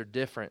nations are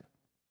different.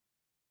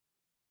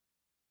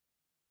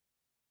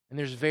 And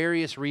there's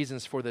various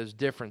reasons for those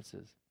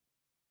differences.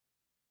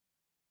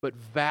 But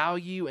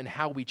value and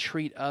how we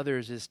treat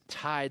others is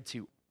tied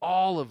to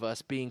all of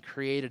us being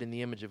created in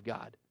the image of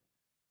God.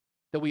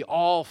 That we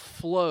all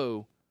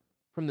flow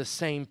from the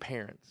same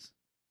parents.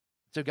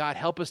 So God,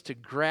 help us to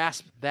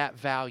grasp that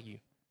value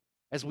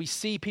as we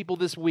see people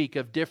this week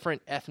of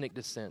different ethnic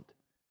descent.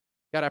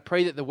 God, I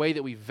pray that the way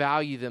that we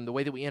value them, the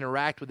way that we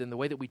interact with them, the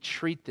way that we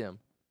treat them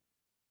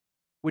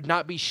would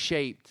not be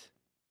shaped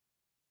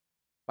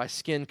by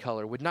skin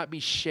color, would not be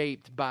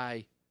shaped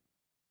by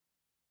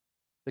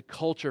the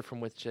culture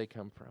from which they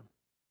come from.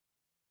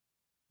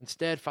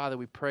 Instead, Father,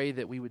 we pray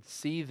that we would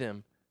see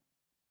them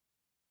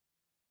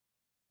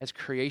as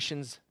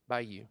creations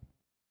by you.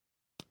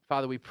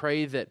 Father, we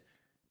pray that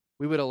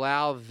we would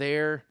allow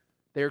their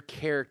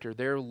character,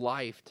 their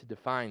life to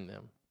define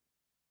them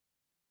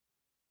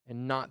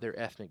and not their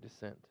ethnic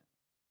descent.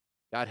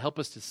 God, help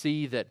us to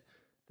see that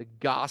the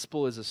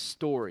gospel is a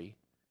story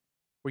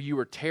where you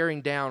are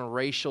tearing down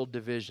racial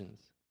divisions,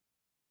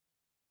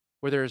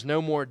 where there is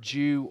no more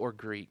Jew or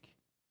Greek.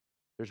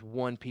 There's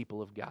one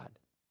people of God.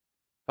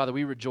 Father,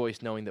 we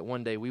rejoice knowing that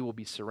one day we will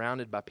be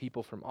surrounded by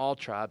people from all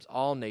tribes,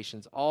 all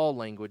nations, all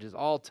languages,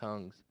 all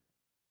tongues,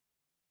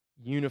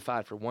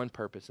 unified for one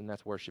purpose, and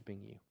that's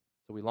worshiping you.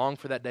 So we long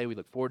for that day. We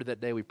look forward to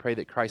that day. We pray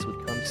that Christ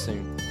would come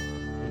soon.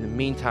 In the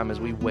meantime, as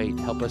we wait,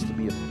 help us to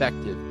be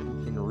effective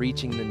in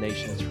reaching the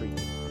nations for you.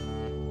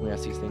 We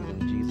ask these things in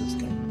Jesus'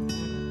 name.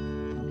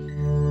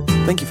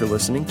 Thank you for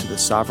listening to the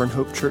Sovereign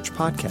Hope Church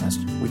podcast.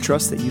 We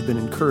trust that you've been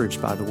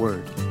encouraged by the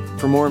word.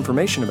 For more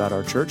information about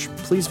our church,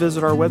 please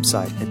visit our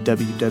website at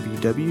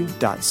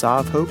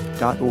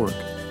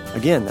www.sovhope.org.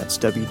 Again, that's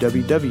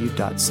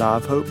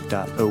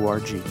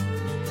www.sovhope.org.